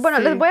mucha hambre. Bueno,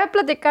 les voy a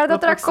platicar de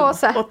otra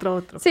cosa.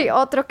 Otro. Sí,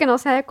 otro que no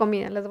sea de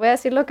comida. Les voy a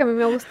decir lo que a mí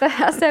me gusta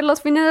hacer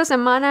los fines de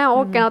semana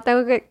o que no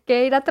tengo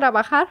que ir a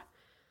trabajar.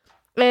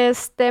 Me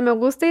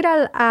gusta ir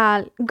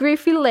al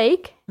Griffey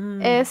Lake.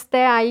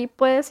 Ahí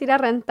puedes ir a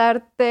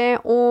rentarte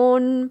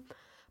un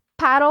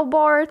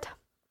paddleboard,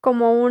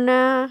 como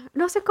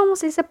no sé cómo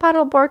se dice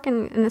paddleboard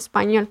en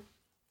español.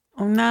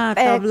 Una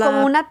tabla.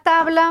 Como una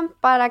tabla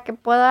para que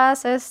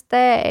puedas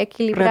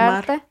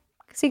equilibrarte. Remar.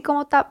 Sí,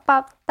 como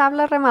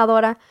tabla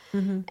remadora.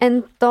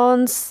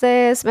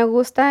 Entonces, me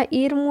gusta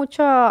ir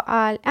mucho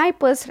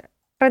puedes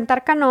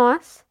rentar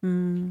canoas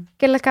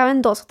que le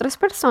caben 2 o 3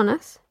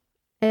 personas.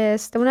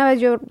 Una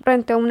vez yo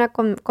renté una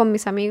con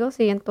mis amigos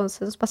y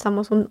entonces nos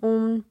pasamos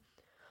un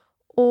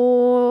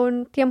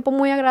tiempo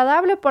muy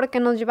agradable porque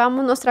nos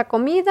llevamos nuestra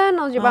comida,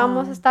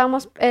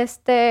 estábamos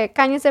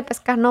cañas de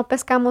pescar, no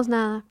pescamos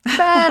nada,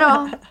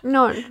 pero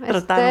no,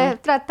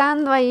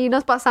 tratando ahí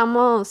nos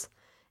pasamos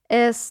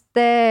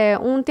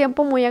un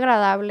tiempo muy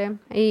agradable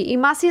y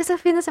más si ese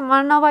fin de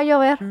semana no va a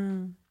llover.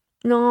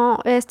 No,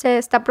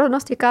 está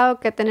pronosticado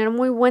que tener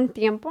muy buen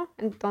tiempo,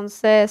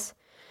 entonces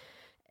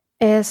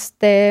pues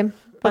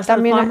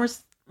también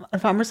al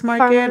Farmer's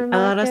Market,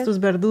 agarras tus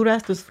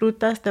verduras, tus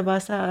frutas, te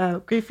vas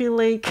a Griffey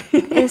Lake.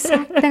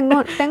 Exacto.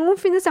 Tengo un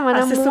fin de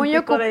semana muy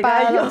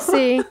ocupado.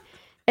 Sí.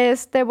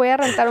 Voy a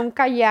rentar un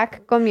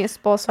kayak con mi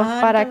esposo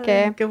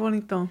qué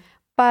bonito.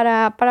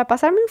 Para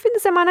pasarme un fin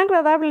de semana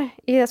agradable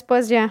y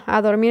después ya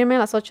a dormirme a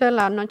las 8 de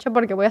la noche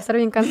porque voy a estar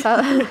bien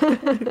cansada.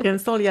 Bien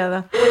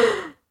soleada.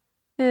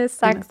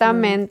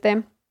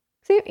 Exactamente.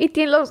 Sí, y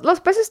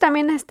los precios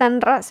también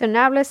están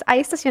razonables. Hay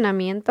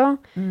estacionamiento.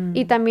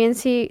 Y también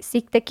si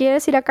te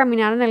quieres ir a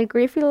caminar en el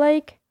Griffey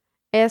Lake,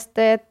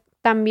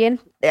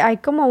 también hay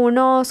como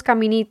unos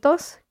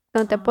caminitos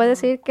donde te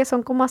puedes ir que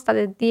son como hasta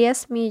de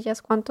 10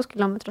 millas. ¿Cuántos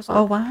kilómetros son?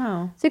 Oh,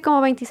 wow. Sí, como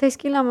 26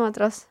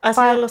 kilómetros. ¿Has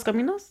ido a los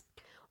caminos?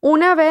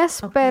 Una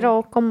vez,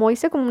 pero como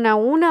hice como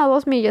una o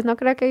 2 millas, no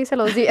creo que hice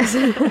los 10.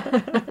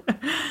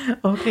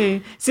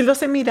 Ok. Sí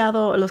los he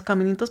mirado, los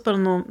caminitos, pero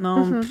no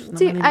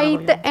sí, ahí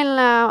en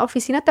la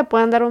oficina te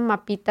pueden dar un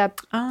mapita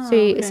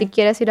si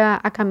quieres ir a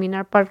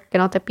caminar para que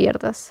no te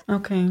pierdas.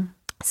 Ok.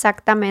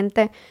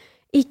 Exactamente.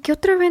 ¿Y qué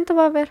otro evento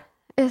va a haber?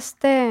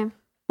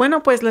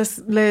 Bueno, pues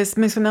les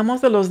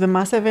mencionamos de los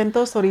demás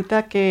eventos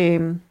ahorita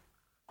que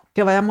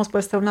vayamos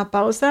pues a hacer una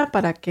pausa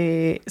para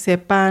que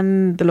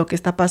sepan de lo que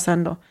está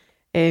pasando.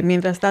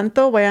 Mientras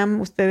tanto,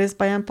 ustedes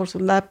vayan por su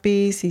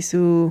lápiz y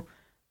su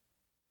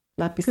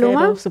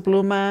lapicero, su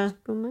pluma.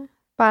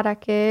 Para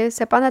que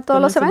sepan de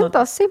todos los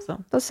eventos, sí.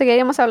 Entonces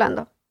seguiremos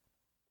hablando.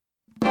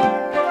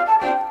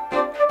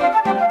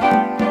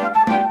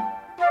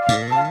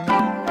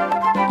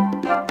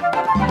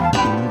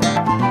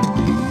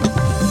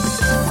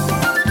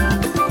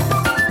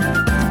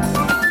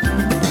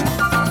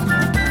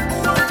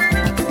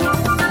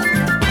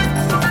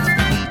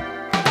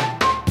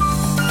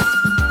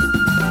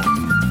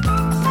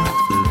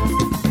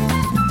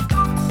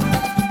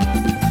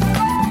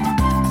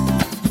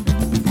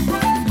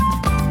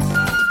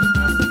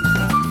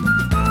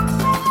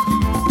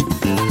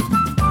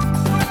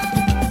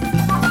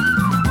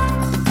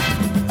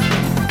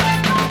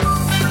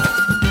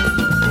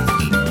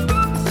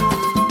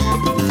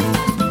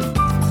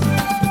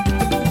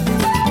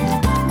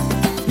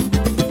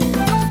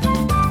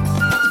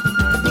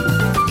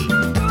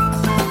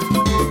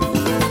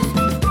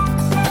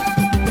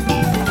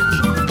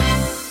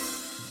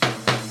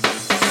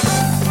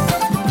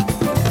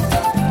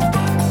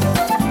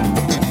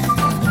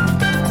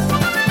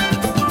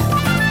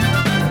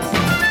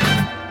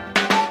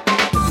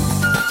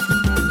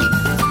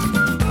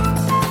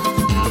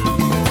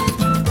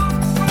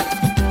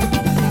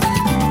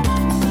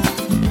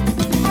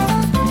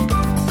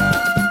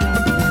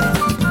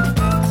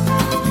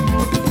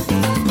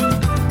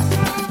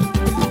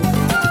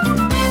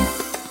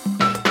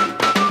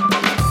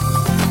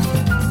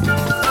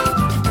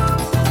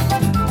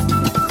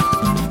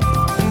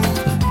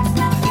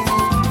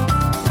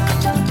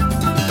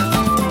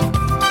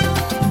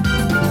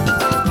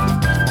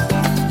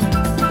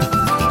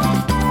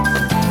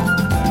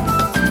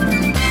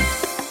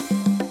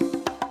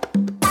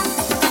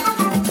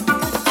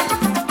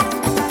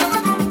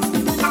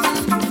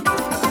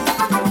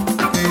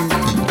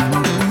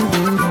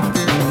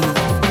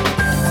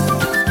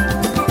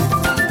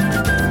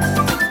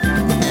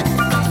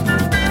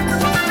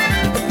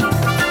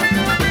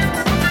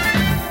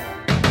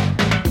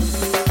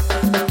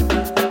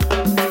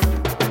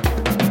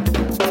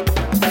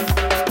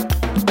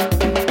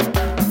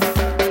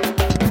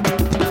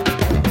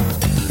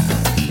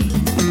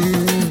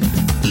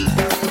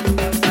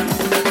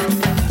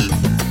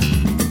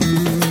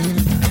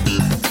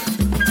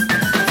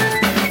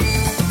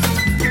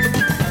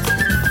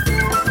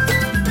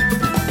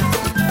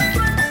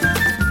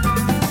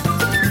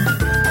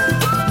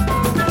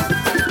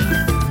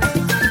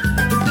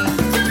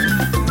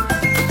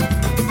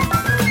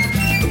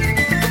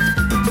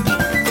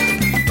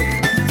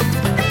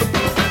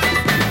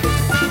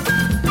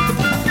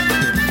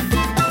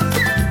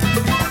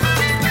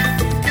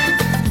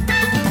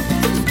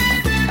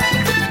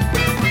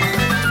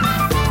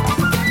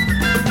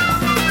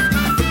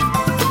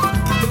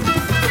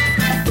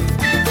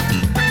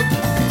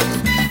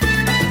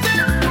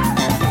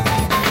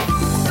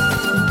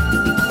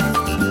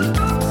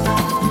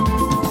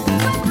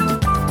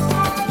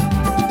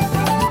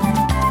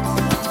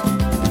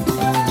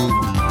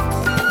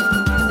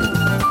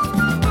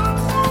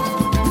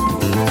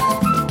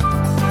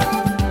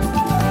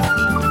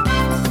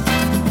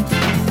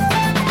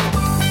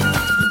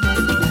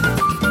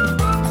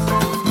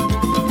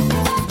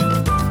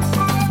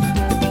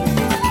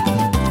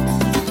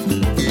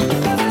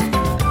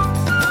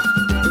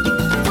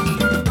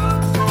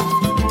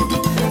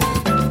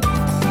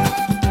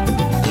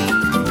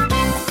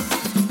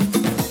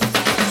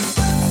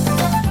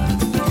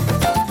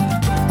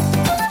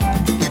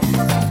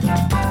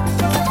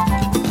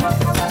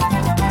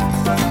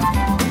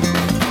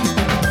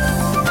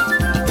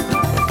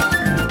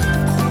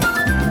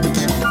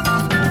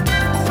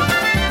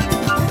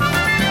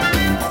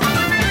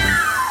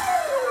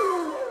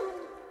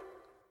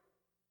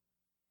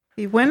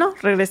 bueno,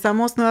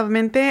 regresamos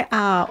nuevamente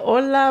a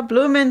Hola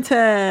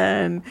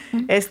Bloomington.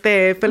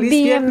 Feliz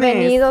viernes.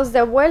 Bienvenidos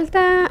de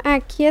vuelta.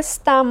 Aquí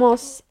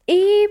estamos.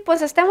 Y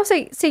pues estamos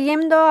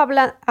siguiendo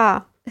hablando.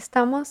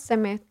 Se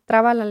me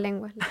traba la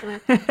lengua.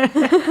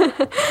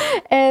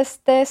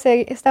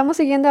 Estamos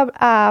siguiendo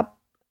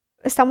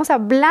estamos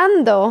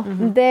hablando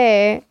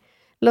de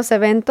los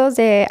eventos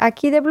de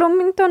aquí de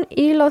Bloomington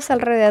y los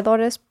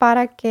alrededores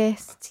para que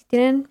si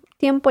tienen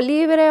tiempo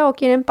libre o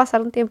quieren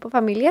pasar un tiempo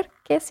familiar,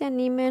 que se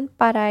animen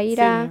para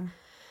ir a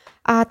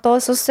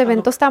todos esos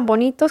eventos tan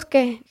bonitos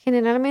que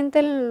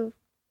generalmente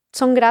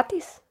son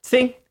gratis.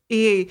 Sí,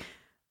 y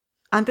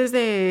antes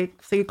de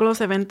seguir con los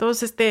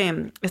eventos,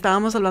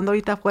 estábamos hablando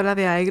ahorita fuera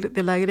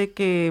del aire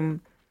que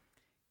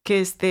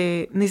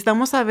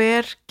necesitamos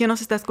saber quién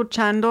nos está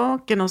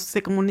escuchando, que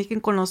se comuniquen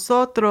con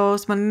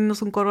nosotros,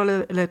 mándenos un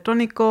correo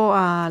electrónico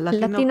a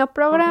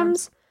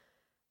latinoprograms.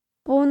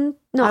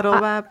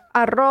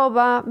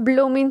 arroba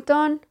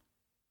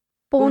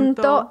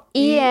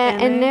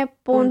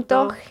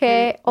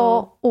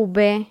bloomington.in.gov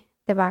de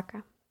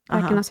vaca,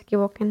 para que no se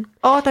equivoquen.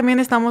 También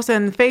estamos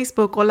en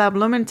Facebook, Hola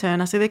Bloomington,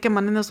 así de que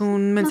mándenos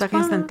un mensaje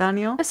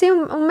instantáneo. Sí,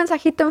 un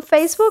mensajito en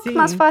Facebook,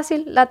 más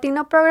fácil.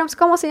 Latino Programs,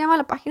 ¿cómo se llama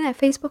la página de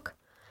Facebook?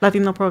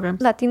 Latino Programs.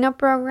 Latino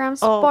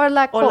Programs.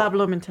 Hola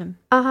Bloomington.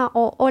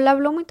 O Hola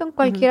Bloomington.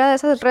 Cualquiera de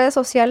esas redes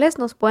sociales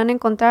nos pueden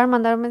encontrar,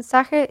 mandar un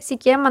mensaje. Si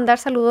quieren mandar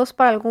saludos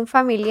para algún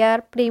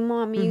familiar,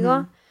 primo,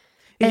 amigo.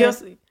 Y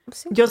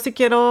yo sí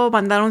quiero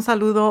mandar un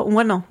saludo,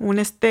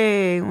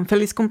 un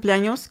feliz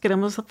cumpleaños.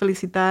 Queremos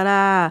felicitar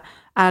a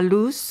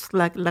Luz,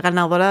 la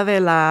ganadora de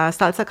la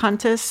Salsa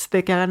Contest,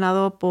 que ha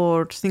ganado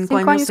por 5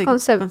 años. 5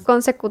 años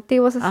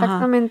consecutivos,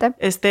 exactamente.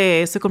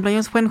 Su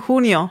cumpleaños fue en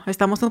junio.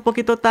 Estamos un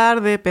poquito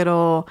tarde,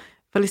 pero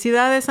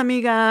felicidades,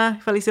 amiga.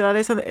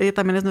 Felicidades. Ella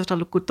también es nuestra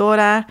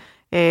locutora.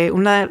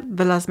 Una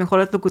de las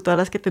mejores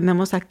locutoras que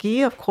tenemos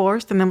aquí, of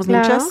course. Tenemos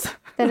muchas.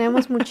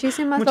 Tenemos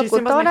muchísimas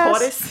locutoras.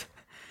 Mejores.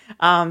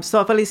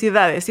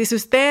 Felicidades. Y si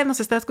usted nos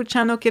está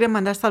escuchando, quiere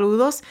mandar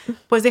saludos,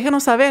 pues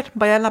déjenos saber.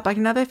 Vaya a la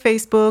página de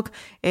Facebook,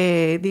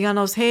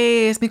 díganos,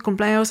 hey, es mi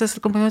cumpleaños, es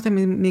el cumpleaños de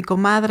mi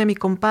comadre, mi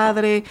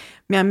compadre,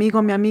 mi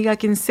amigo, mi amiga,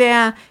 quien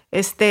sea.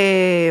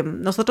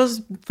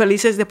 Nosotros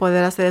felices de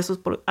poder hacer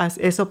eso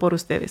por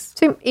ustedes.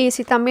 Sí, y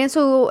si también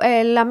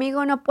el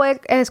amigo no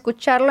puede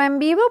escucharlo en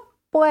vivo,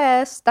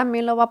 pues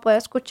también lo va a poder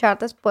escuchar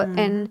después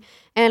en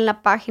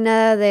la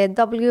página de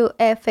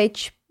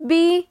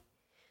WFHB.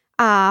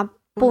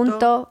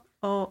 .org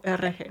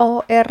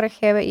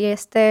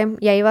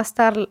y ahí va a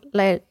estar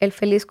el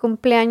feliz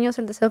cumpleaños,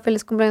 el deseo de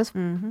feliz cumpleaños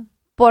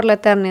por la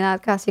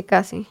eternidad, casi.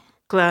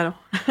 Claro.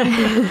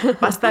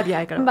 Va a estar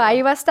ya.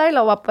 Ahí va a estar y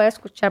lo va a poder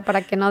escuchar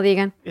para que no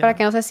digan, para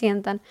que no se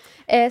sientan.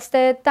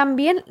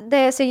 También,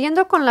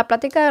 siguiendo con la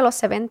plática de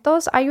los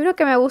eventos, hay uno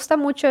que me gusta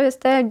mucho,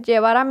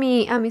 llevar a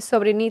mi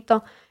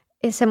sobrinito.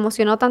 Se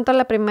emocionó tanto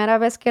la primera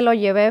vez que lo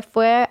llevé,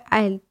 fue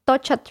al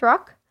Touch a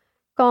Truck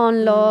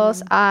con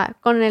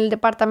con el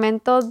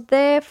departamento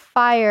de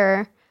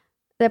Fire,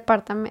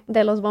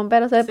 de los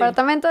bomberos, el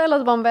departamento de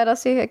los bomberos,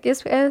 sí, aquí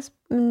es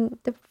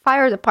the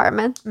Fire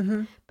Department,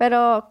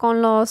 pero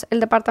con el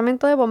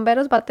departamento de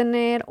bomberos va a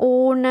tener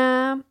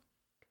una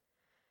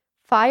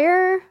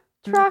Fire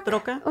Truck,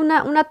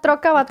 una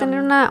troca, va a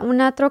tener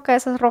una troca de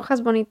esas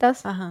rojas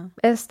bonitas,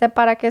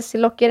 para que si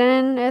lo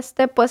quieren,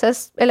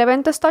 pues el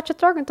evento es Touch a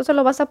Truck, entonces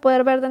lo vas a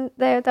poder ver,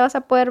 te vas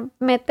a poder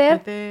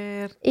meter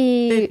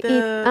y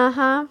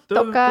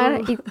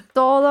tocar y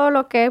todo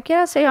lo que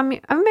quieras. A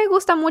mí me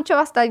gusta mucho,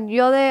 hasta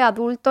yo de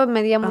adulto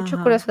me dio mucha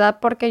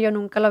curiosidad porque yo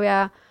nunca lo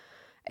había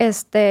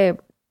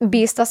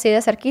visto así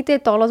de cerquita y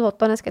todos los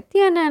botones que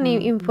tienen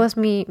y pues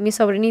mi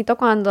sobrinito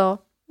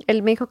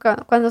él me dijo que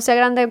cuando sea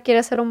grande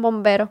quiere ser un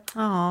bombero.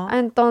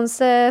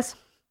 Entonces,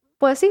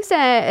 pues sí,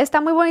 está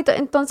muy bonito.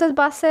 Entonces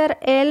va a ser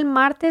el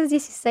martes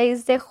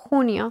 16 de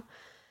junio.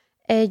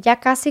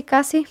 Ya casi,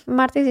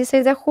 martes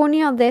 16 de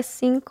junio de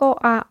 5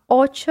 a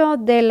 8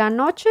 de la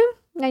noche.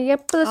 Ayer,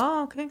 pues,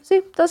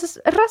 sí,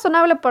 entonces es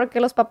razonable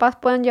porque los papás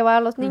pueden llevar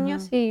a los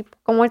niños y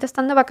como ahorita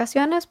están de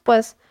vacaciones,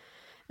 pues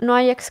no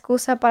hay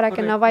excusa para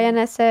que no vayan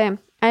a ese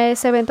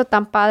evento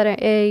tan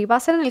padre. Y va a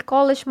ser en el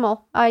College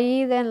Mall,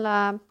 ahí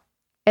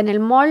en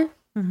el mall.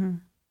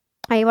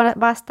 Ahí va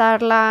a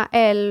estar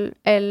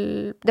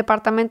el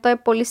departamento de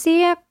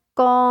policía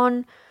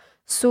con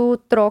su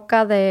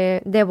troca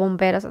de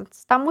bomberos.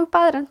 Está muy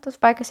padre, entonces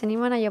para que se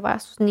animen a llevar a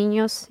sus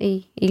niños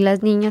y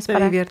las niñas se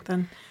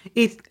diviertan.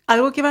 Y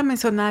algo que iba a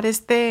mencionar,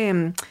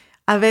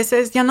 a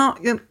veces, yo no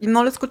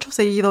lo escucho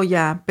seguido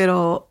ya,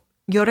 pero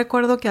yo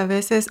recuerdo que a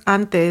veces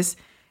antes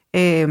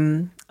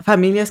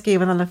familias que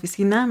iban a la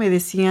oficina me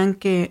decían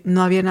que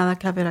no había nada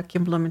que ver aquí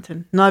en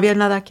Bloomington, no había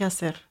nada que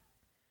hacer.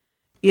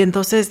 Y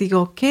entonces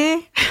digo,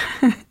 ¿qué?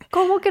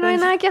 ¿Cómo que no hay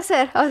nada que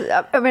hacer?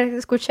 A ver,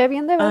 escuché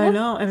bien de verdad.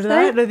 No, en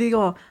verdad. ¿Sí? Le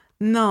digo,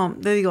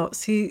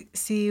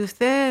 si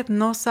usted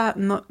no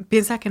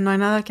piensa que no hay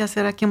nada que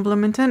hacer aquí en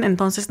Bloomington,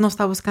 entonces no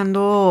está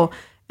buscando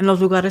en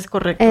los lugares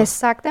correctos.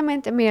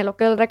 Exactamente. Mire, lo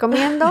que le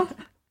recomiendo,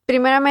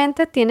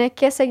 primeramente tiene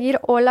que seguir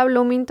Hola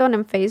Bloomington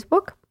en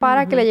Facebook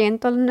para que le lleguen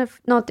todas las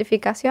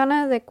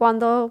notificaciones de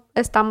cuando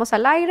estamos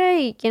al aire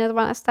y quiénes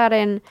van a estar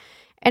en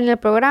el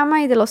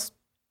programa y de los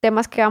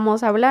temas que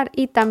vamos a hablar.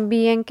 Y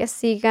también que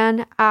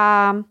sigan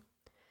a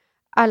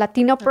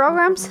Latino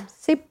Programs,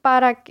 sí,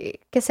 para que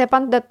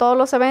sepan de todos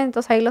los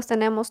eventos. Ahí los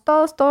tenemos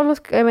todos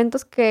los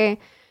eventos que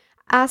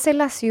hace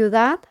la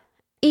ciudad.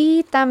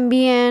 Y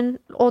también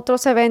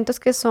otros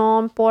eventos que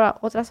son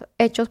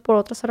hechos por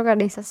otras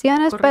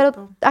organizaciones.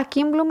 Correcto. Pero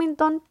aquí en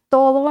Bloomington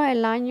todo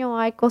el año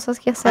hay cosas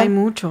que hacer. Hay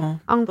mucho.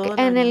 Aunque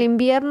en el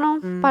invierno,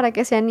 para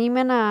que se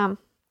animen a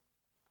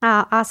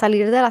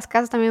salir de las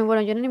casas también.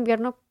 Bueno, yo en el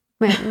invierno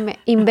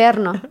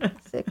inverno.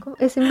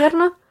 ¿Es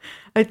invierno?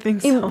 I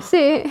think so.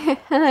 Sí.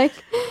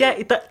 Yeah,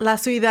 la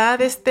ciudad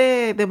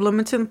de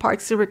Bloomington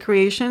Parks and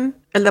Recreation,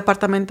 el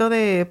departamento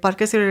de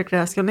parques y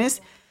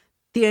recreaciones,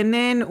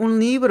 tienen un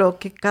libro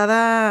que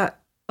cada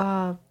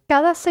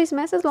 6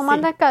 meses lo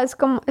manda acá.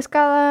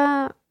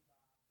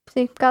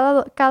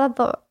 Cada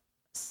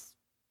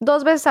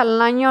 2 veces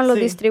al año lo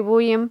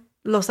distribuyen.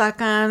 Lo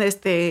sacan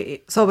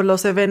sobre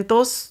los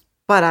eventos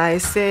para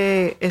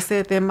ese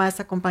tema,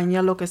 esa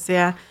compañía, lo que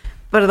sea.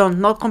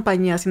 Perdón, no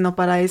compañía, sino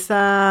para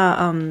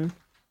esa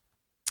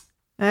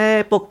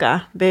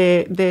época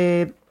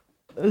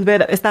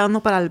está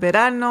uno para el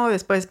verano,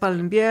 después para el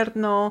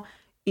invierno,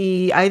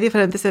 y hay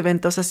diferentes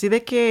eventos. Así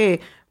de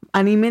que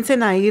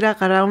anímense a ir a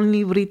agarrar un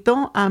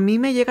librito. A mí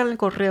me llega el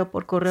correo,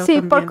 por correo sí,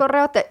 también. por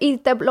correo. Y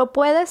te lo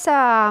puedes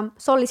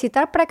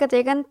solicitar para que te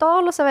lleguen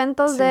todos los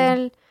eventos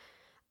del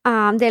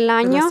año. De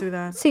la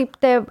ciudad. Sí,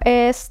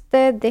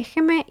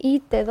 déjeme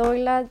y te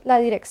doy la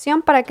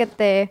dirección para que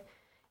te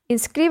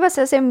inscribas.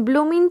 Es en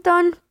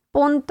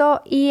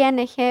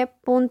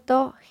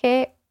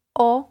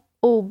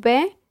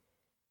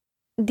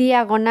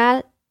bloomington.ing.gov/parks,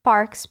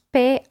 PARKS,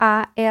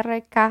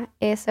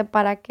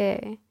 para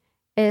que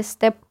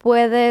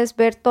puedes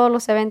ver todos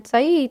los eventos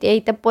ahí y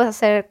ahí te puedes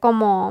hacer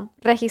como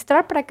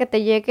registrar para que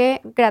te llegue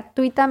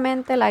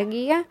gratuitamente la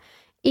guía.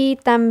 Y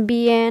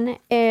también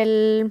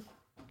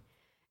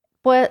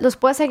los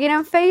puedes seguir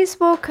en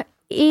Facebook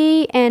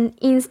y en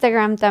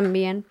Instagram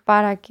también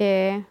para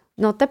que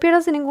no te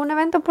pierdas de ningún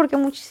evento porque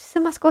hay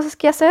muchísimas cosas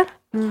que hacer.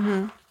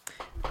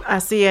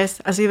 Así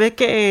es. Así de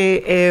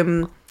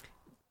que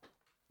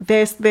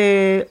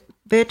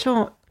de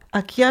hecho,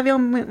 aquí había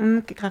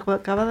un que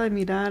acaba de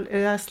mirar,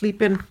 era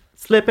Slip and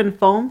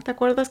Foam. ¿Te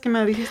acuerdas que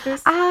me dijiste?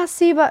 Ah,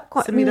 sí.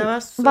 Se miraba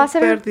va a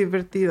ser súper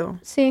divertido.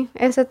 Sí,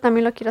 ese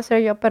también lo quiero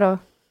hacer yo, pero...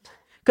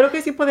 Creo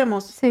que sí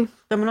podemos. Sí.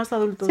 También los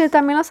adultos. Sí,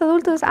 también los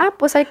adultos.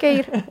 Pues hay que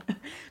ir.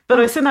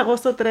 Pero es en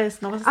agosto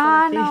 3, ¿no vas a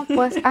estar aquí? No,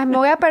 pues me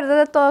voy a perder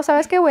de todo.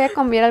 ¿Sabes qué? Voy a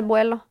cambiar el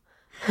vuelo.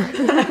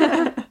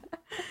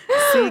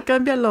 Sí,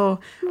 cámbialo.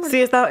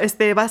 Sí,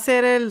 va a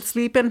ser el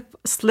Slip and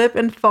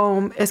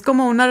Foam. Es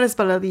como una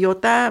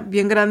resbaladillota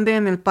bien grande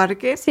en el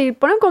parque. Sí,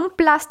 ponen como un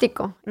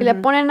plástico y le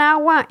ponen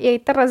agua y ahí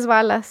te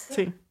resbalas.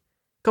 Sí,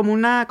 como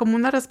una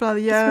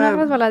resbaladilla. Es una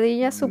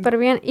resbaladilla súper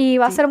bien y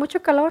va a ser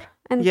mucho calor.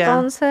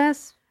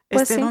 Entonces,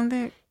 pues sí.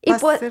 ¿Dónde? Va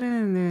a ser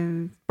en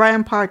el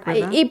Bryant Park,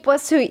 ¿verdad? Y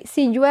pues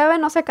si llueve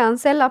no se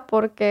cancela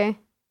porque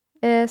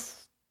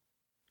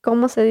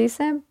 ¿cómo se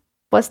dice?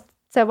 Pues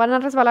se van a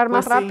resbalar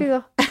más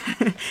rápido.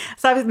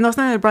 ¿Sabes? No es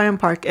en el Bryant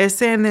Park,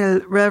 es en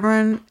el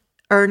Reverend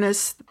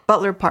Ernest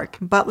Butler Park.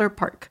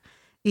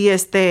 Y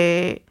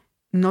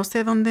no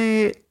sé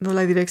dónde, no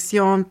la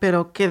dirección,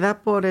 pero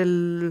queda por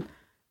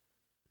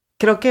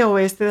creo que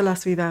oeste de la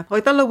ciudad.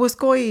 Ahorita lo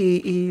busco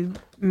y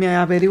me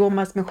averiguo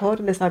más mejor,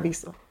 les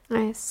aviso.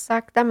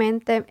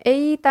 Exactamente.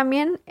 Y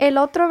también el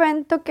otro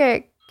evento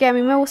que a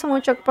mí me gusta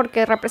mucho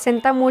porque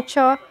representa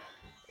mucho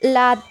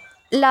la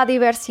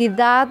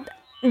diversidad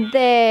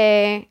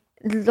de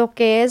lo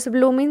que es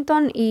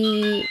Bloomington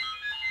y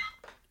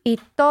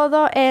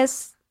todo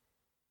es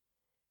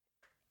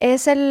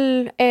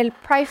el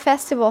Pride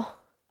Festival.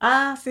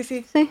 Ah, sí.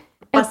 Sí.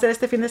 ¿Va a ser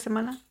este fin de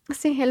semana?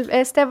 Sí,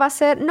 va a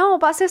ser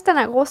hasta en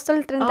agosto,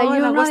 el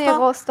 31 de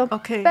agosto.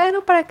 Okay.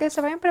 Pero para que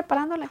se vayan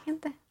preparando la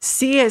gente.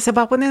 Sí, se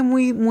va a poner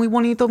muy, muy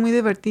bonito, muy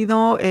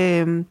divertido.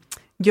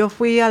 Yo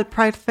fui al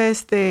Pride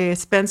Fest de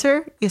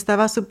Spencer y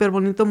estaba súper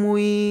bonito,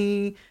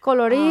 muy...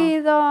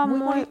 colorido. Muy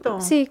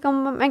bonito. Sí,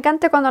 me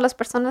encanta cuando las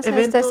personas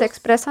se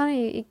expresan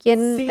y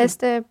quieren,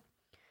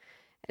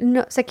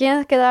 no, se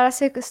quieren quedar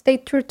así, stay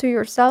true to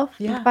yourself.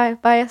 Yeah.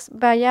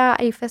 Vaya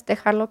y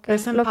festejar lo que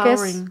es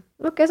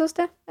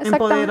usted. Exactamente.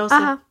 Empoderoso.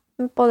 Ajá,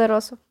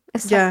 poderoso.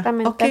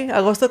 Exactamente. Yeah. Ok,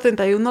 agosto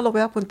 31 lo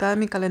voy a apuntar en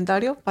mi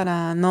calendario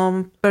para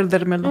no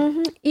perdérmelo.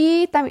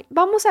 Y también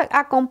vamos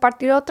a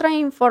compartir otra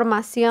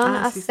información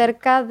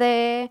acerca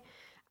de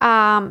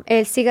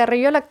el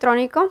cigarrillo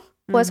electrónico.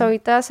 Pues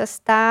ahorita se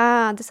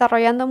está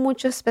desarrollando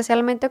mucho,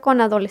 especialmente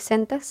con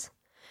adolescentes.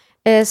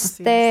 Pues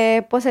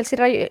el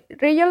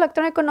cigarrillo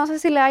electrónico, no sé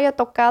si le haya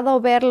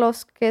tocado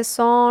verlos, que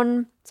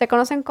se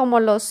conocen como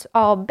los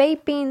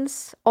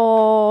vapings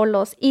o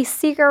los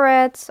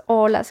e-cigarettes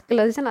o las que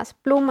les dicen las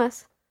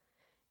plumas.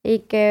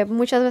 Y que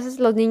muchas veces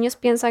los niños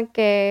piensan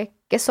que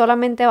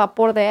solamente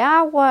vapor de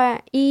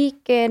agua y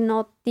que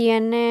no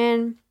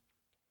tienen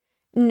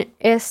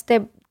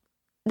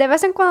de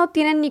vez en cuando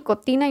tienen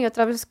nicotina y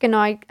otras veces que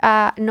no hay,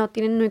 no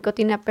tienen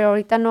nicotina, pero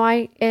ahorita no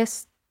hay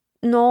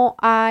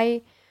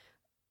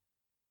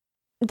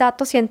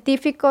datos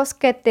científicos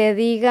que te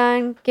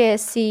digan que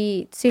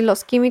si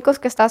los químicos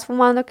que estás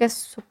fumando, que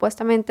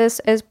supuestamente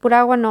es pura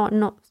agua,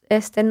 no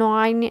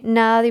hay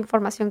nada de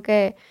información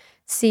que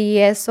si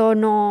eso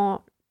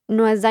no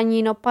es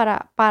dañino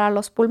para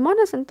los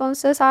pulmones.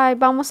 Entonces,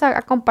 vamos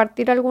a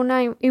compartir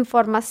alguna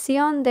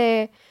información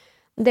de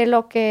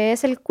lo que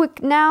es el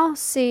Quick Now.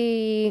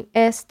 Si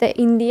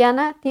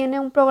Indiana tiene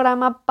un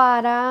programa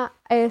para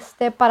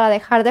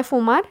dejar de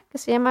fumar que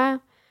se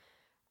llama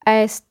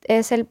es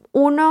el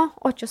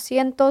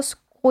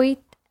 1-800-QUIT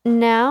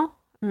NOW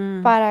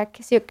para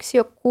que se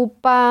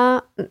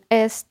ocupa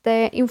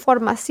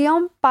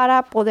información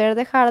para poder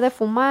dejar de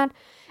fumar.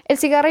 El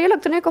cigarrillo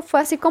electrónico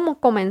fue así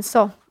como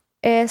comenzó.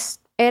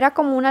 Era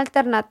como una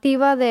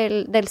alternativa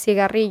del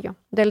cigarrillo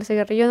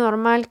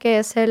normal, que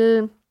es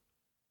el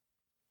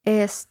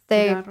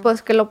cigarro.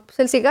 Pues que el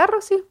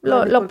cigarro, sí,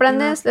 lo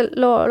prendes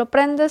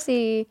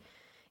y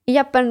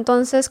ya. Pero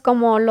entonces,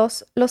 como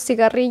los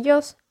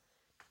cigarrillos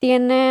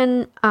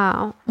tienen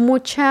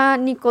mucha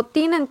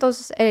nicotina,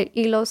 entonces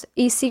y los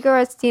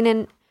e-cigarettes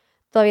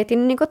todavía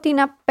tienen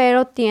nicotina,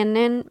 pero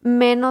tienen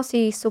menos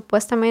y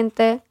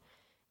supuestamente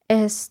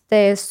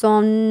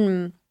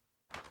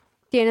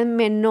tienen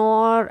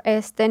menor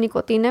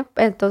nicotina,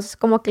 entonces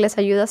como que les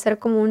ayuda a hacer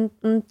como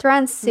un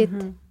transit,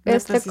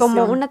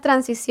 como una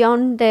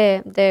transición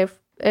de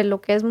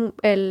lo que es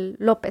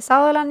lo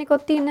pesado de la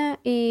nicotina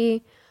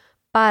y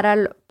para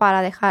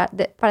dejar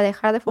de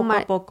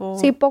fumar. Poco a poco.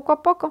 Sí, poco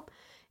a poco.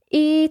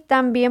 Y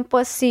también,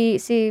 pues,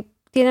 si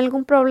tiene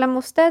algún problema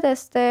usted,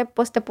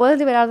 pues te puedes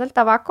liberar del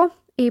tabaco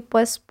y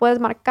pues puedes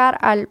marcar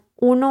al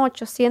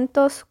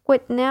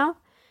 1-800-QUIT-NOW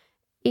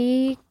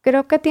y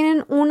creo que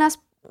tienen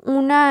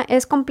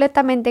es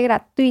completamente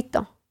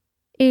gratuito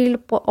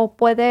o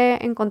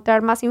puede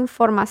encontrar más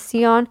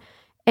información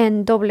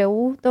en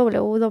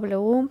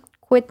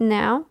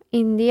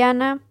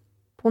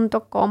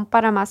www.quitnowindiana.com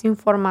para más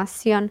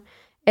información.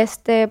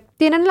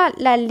 Tienen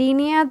la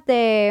línea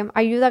de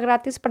ayuda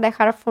gratis para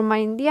dejar de fumar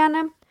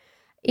Indiana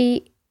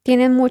y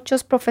tienen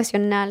muchos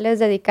profesionales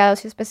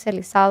dedicados y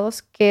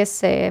especializados que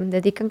se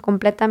dedican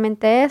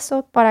completamente a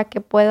eso para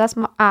que puedas,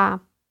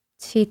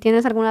 si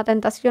tienes alguna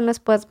tentación, les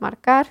puedes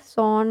marcar.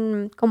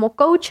 Son como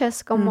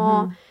coaches,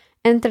 como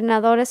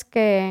entrenadores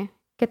que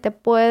te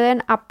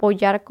pueden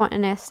apoyar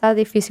en esta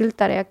difícil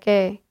tarea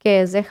que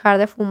es dejar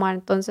de fumar.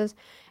 Entonces,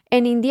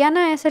 en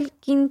Indiana es el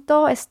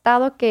 5º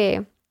estado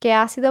que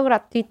ha sido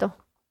gratuito.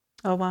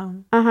 Oh,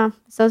 wow. Ajá.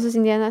 Entonces,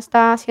 Indiana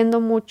está haciendo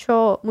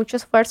mucho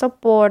esfuerzo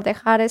por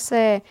dejar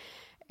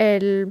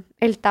el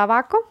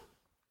tabaco,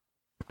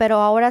 pero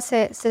ahora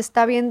se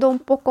está viendo un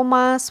poco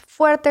más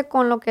fuerte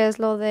con lo que es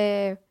lo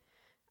de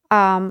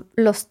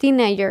los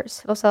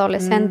teenagers, los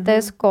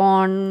adolescentes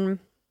con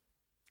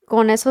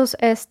esos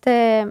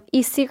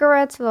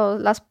e-cigarettes,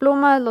 las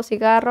plumas, los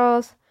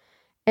cigarros,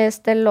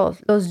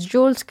 los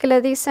Juuls que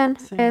le dicen.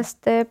 Sí.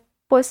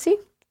 Pues sí,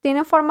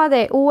 tiene forma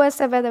de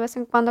USB de vez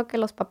en cuando, que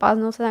los papás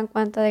no se dan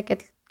cuenta de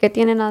que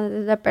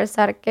tienen de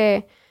pensar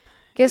que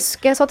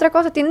es otra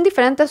cosa. Tienen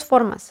diferentes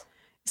formas.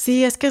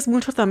 Sí, es que es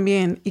mucho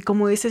también. Y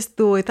como dices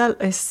tú,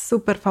 es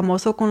súper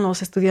famoso con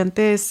los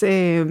estudiantes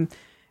en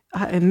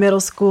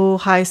middle school,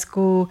 high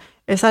school.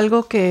 Es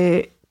algo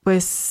que,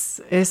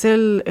 pues, es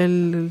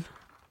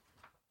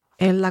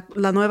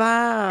la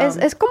nueva...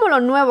 Es como lo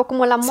nuevo,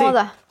 como la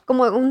moda,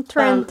 como un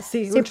trend.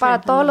 Sí, un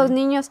para trend, todos los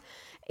ándale. niños.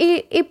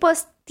 Y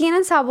pues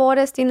tienen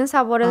sabores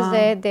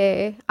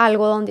de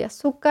algodón de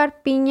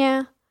azúcar,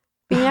 piña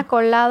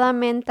colada,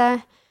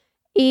 menta.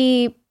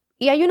 Y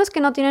hay unos que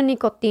no tienen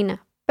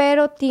nicotina,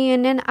 pero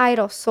tienen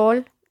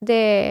aerosol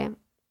de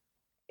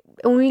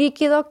un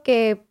líquido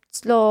que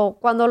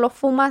cuando lo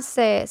fumas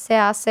se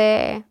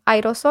hace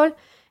aerosol.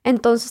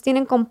 Entonces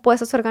tienen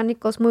compuestos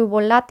orgánicos muy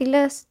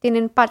volátiles,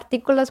 tienen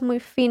partículas muy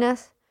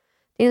finas,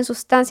 tienen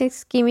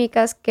sustancias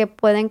químicas que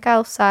pueden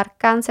causar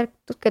cáncer,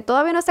 que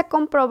todavía no está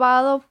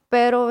comprobado,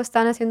 pero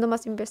están haciendo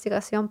más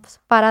investigación, pues,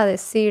 para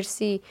decir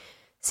si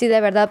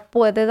de verdad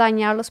puede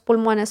dañar los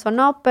pulmones o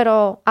no.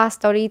 Pero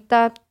hasta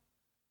ahorita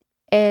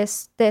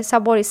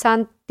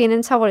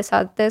tienen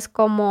saborizantes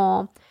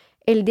como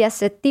el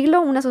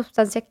diacetilo, una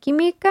sustancia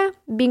química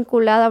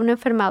vinculada a una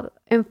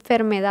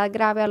enfermedad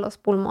grave a los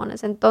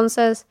pulmones.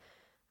 Entonces,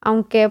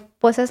 aunque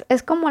pues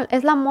es como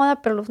es la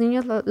moda, pero los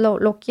niños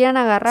lo quieren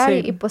agarrar.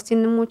 Sí. y pues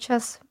tienen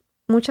muchas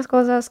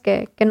cosas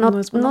que no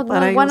es bueno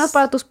bueno ellos,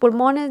 para tus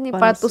pulmones ni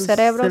para tus sus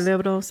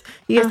cerebros.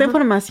 Y esta Ajá.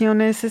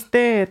 información es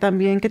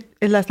también que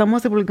la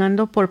estamos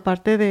divulgando por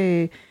parte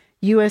de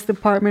U.S.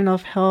 Department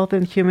of Health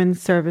and Human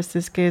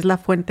Services, que es la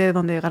fuente de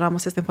donde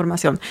agarramos esta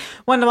información.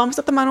 Bueno, vamos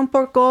a tomar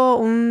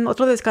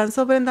otro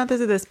descanso, Brenda, antes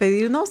de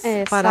despedirnos,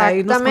 para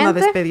irnos con la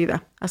Exactamente.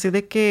 despedida. Así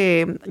de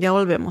que ya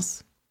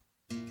volvemos.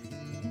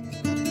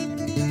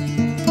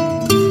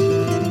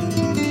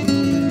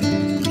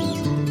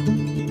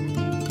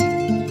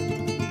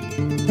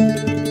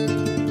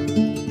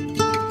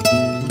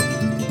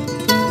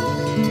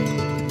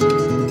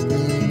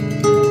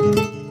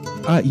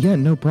 Yeah,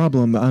 no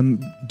problem.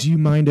 Do you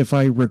mind if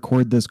I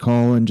record this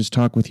call and just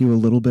talk with you a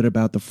little bit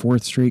about the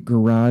 4th Street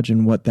Garage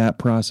and what that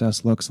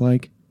process looks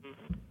like?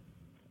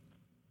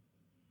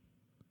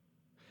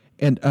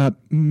 And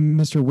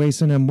Mr.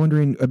 Wason, I'm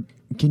wondering,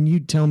 can you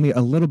tell me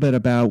a little bit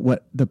about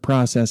what the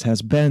process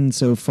has been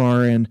so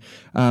far and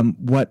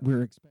what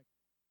we're expecting?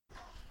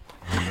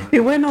 Y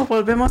bueno,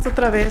 volvemos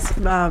otra vez.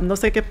 No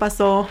sé qué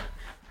pasó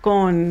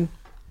con...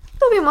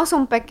 Tuvimos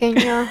un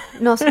pequeño,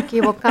 nos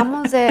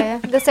equivocamos de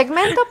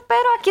segmento,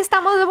 pero aquí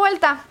estamos de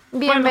vuelta.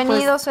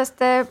 Bienvenidos,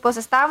 bueno, pues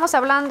estábamos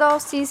hablando,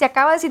 si se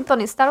acaba de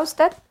sintonizar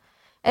usted,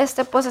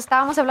 pues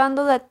estábamos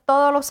hablando de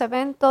todos los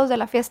eventos de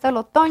la fiesta del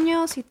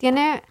otoño. Si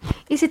tiene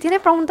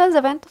preguntas de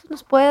eventos,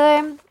 nos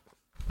puede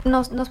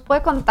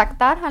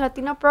contactar a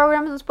Latino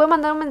Programs, nos puede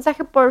mandar un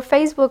mensaje por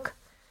Facebook.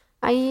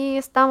 Ahí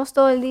estamos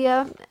todo el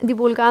día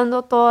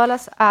divulgando todas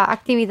las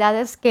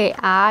actividades que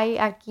hay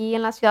aquí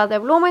en la ciudad de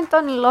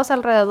Bloomington y los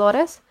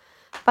alrededores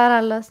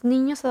para los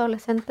niños,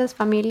 adolescentes,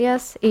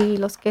 familias y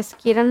los que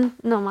quieran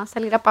nomás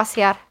salir a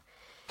pasear.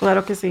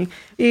 Claro que sí.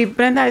 Y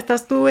Brenda,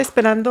 ¿estás tú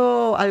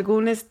esperando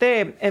algún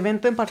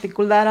evento en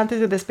particular antes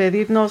de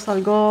despedirnos?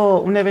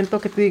 Un evento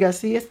que tú digas,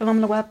 sí, esto no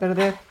me lo voy a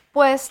perder.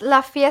 Pues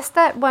la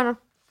fiesta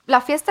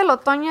del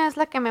otoño es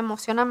la que me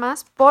emociona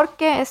más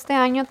porque este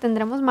año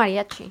tendremos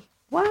mariachi.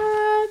 What?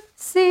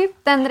 Sí,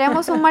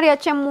 tendremos un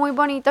mariachi muy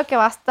bonito que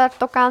va a estar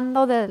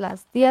tocando desde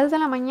las 10 de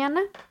la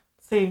mañana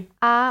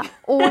a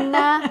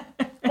 1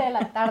 de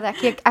la tarde.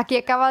 Aquí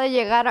acaba de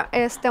llegar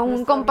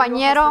un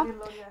compañero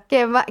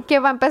que va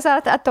a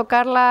empezar a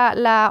tocar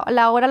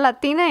la hora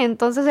latina y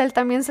entonces él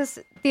también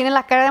tiene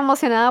la cara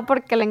emocionada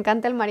porque le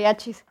encanta el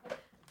mariachi.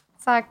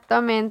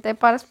 Exactamente.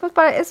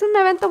 Es un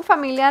evento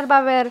familiar, va a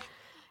haber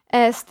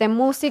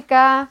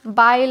música,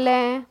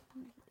 baile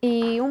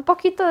y un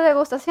poquito de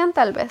degustación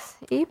tal vez.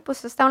 Y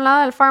pues está a un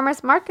lado del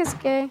Farmers Market,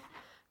 que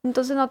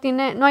entonces no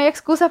hay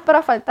excusa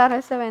para faltar a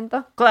ese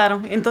evento. Claro,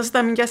 entonces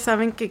también ya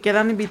saben que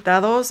quedan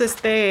invitados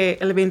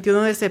el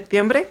 21 de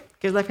septiembre,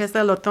 que es la fiesta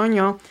del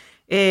otoño.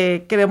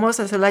 Queremos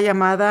hacer la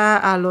llamada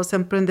a los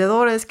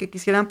emprendedores que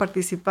quisieran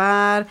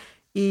participar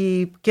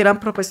y quieran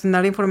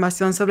proporcionar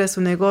información sobre su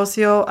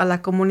negocio a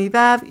la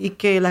comunidad y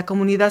que la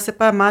comunidad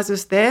sepa más de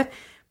usted.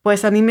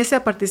 Pues anímese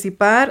a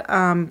participar,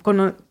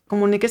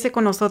 comuníquese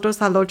con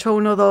nosotros al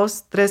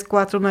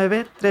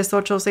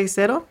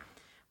 812-349-3860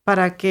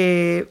 para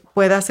que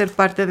pueda ser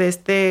parte de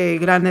este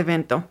gran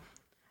evento.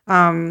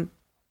 La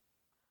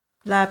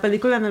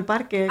película en el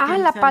parque.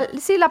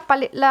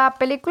 La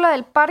película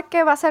del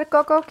parque va a ser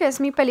Coco, que es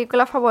mi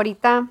película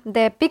favorita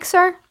de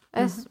Pixar.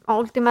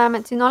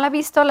 Últimamente, si no la ha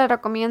visto, le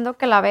recomiendo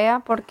que la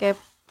vea porque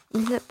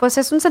pues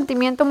es un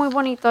sentimiento muy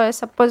bonito.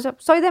 Pues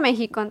soy de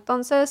México,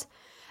 entonces...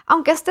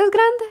 Aunque estés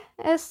grande,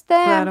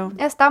 claro.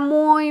 Está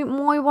muy,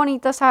 muy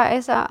bonita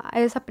esa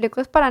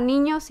película. Es para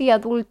niños y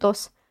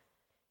adultos.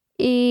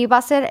 Y va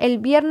a ser el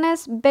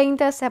viernes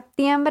 20 de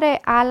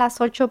septiembre a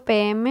las 8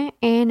 p.m.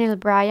 en el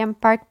Bryant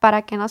Park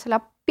para que no se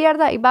la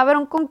pierda. Y va a haber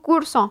un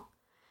concurso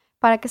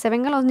para que se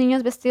vengan los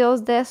niños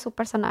vestidos de su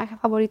personaje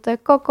favorito de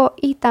Coco.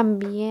 Y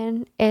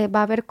también va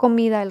a haber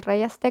comida. El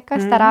Rey Azteca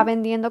estará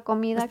vendiendo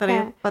comida.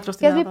 Que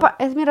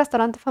es mi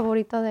restaurante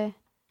favorito de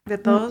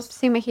todos.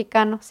 Sí,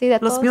 mexicano. Sí, de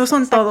todos. Los míos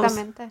son todos.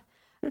 Exactamente.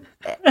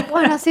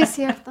 Bueno, sí, es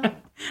cierto.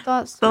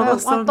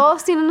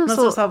 Todos tienen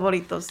nuestros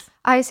favoritos.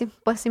 Ay, sí.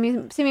 Pues si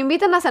me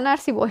invitan a cenar,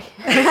 sí voy.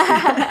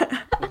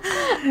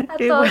 A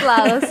todos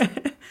lados.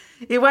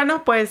 Y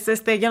bueno, pues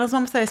ya nos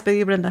vamos a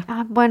despedir, Brenda.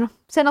 Bueno,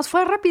 se nos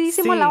fue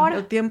rapidísimo la hora.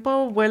 El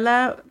tiempo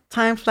vuela.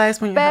 Time flies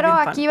when you're Pero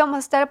having fun. aquí vamos a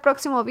estar el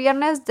próximo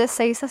viernes de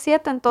 6 a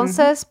 7.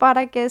 Entonces,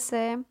 para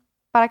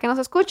que nos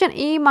escuchen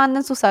y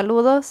manden sus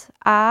saludos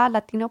a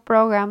Latino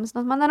Programs.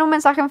 Nos mandan un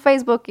mensaje en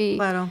Facebook y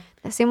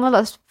decimos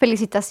las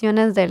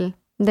felicitaciones de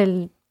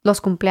los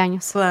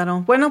cumpleaños.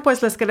 Claro. Bueno,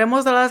 pues les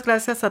queremos dar las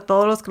gracias a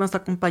todos los que nos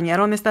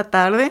acompañaron esta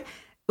tarde.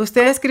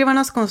 Ustedes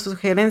escríbanos con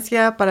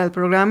sugerencia para el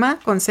programa,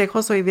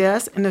 consejos o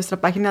ideas en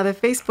nuestra página de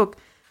Facebook.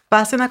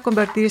 Pasen a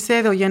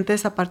convertirse de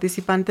oyentes a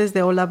participantes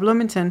de Hola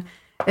Bloomington.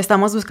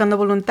 Estamos buscando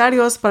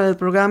voluntarios para el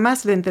programa.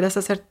 Si les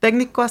interesa ser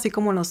técnico, así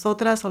como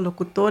nosotras, o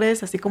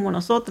locutores, así como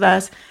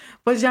nosotras,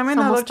 pues llamen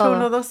al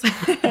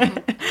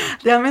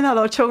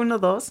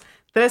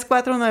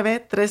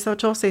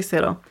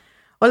 812-349-3860.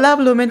 Hola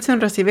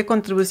Bloomington recibe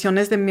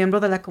contribuciones de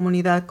miembros de la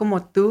comunidad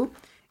como tú,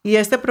 y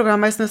este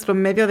programa es nuestro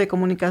medio de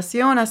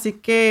comunicación, así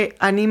que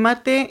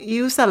anímate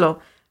y úsalo.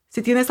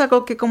 Si tienes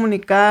algo que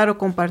comunicar o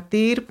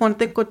compartir,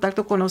 ponte en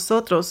contacto con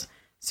nosotros.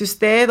 Si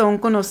usted o un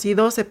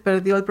conocido se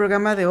perdió el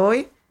programa de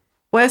hoy,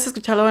 puedes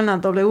escucharlo en la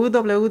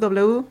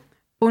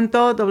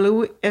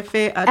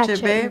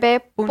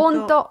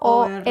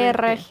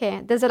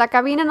www.wfhb.org. Desde la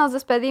cabina nos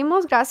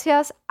despedimos.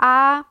 Gracias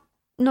a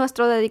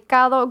nuestro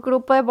dedicado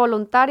grupo de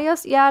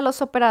voluntarios y a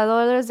los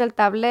operadores del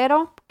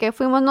tablero, que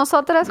fuimos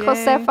nosotras,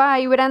 Josefa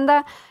y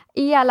Brenda,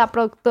 y a la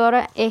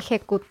productora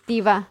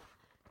ejecutiva.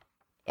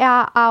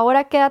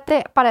 Ahora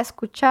quédate para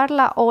escuchar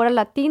la hora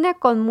latina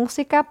con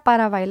música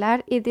para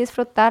bailar y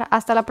disfrutar.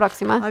 Hasta la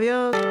próxima.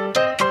 Adiós.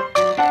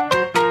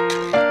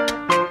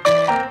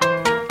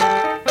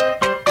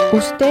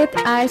 Usted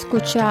ha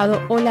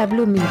escuchado Hola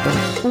Bloomington,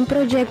 un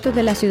proyecto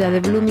de la ciudad de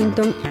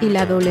Bloomington y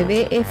la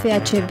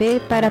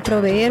WFHB para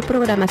proveer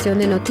programación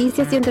de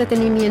noticias y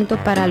entretenimiento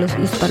para los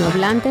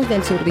hispanohablantes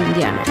del sur de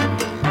Indiana.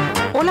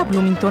 Hola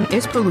Bloomington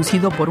es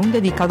producido por un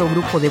dedicado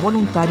grupo de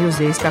voluntarios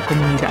de esta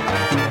comunidad.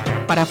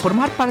 Para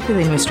formar parte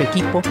de nuestro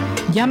equipo,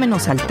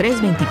 llámenos al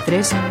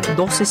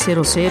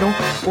 323-1200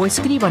 o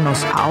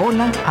escríbanos a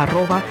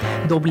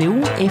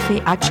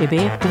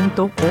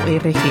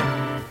hola@wfhb.org.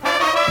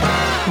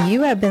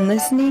 You have been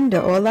listening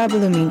to Hola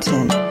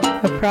Bloomington,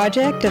 a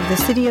project of the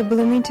City of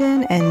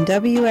Bloomington and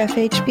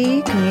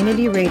WFHB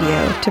Community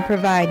Radio to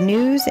provide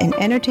news and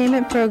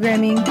entertainment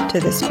programming to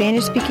the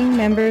Spanish-speaking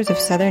members of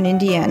Southern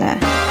Indiana.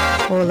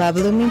 Hola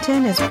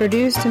Bloomington is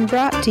produced and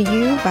brought to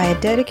you by a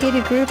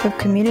dedicated group of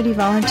community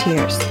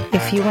volunteers.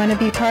 If you want to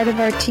be part of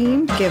our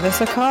team, give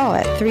us a call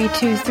at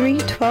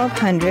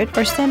 323-1200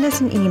 or send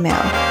us an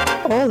email,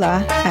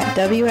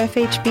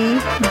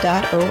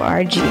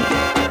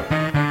 hola@wfhb.org.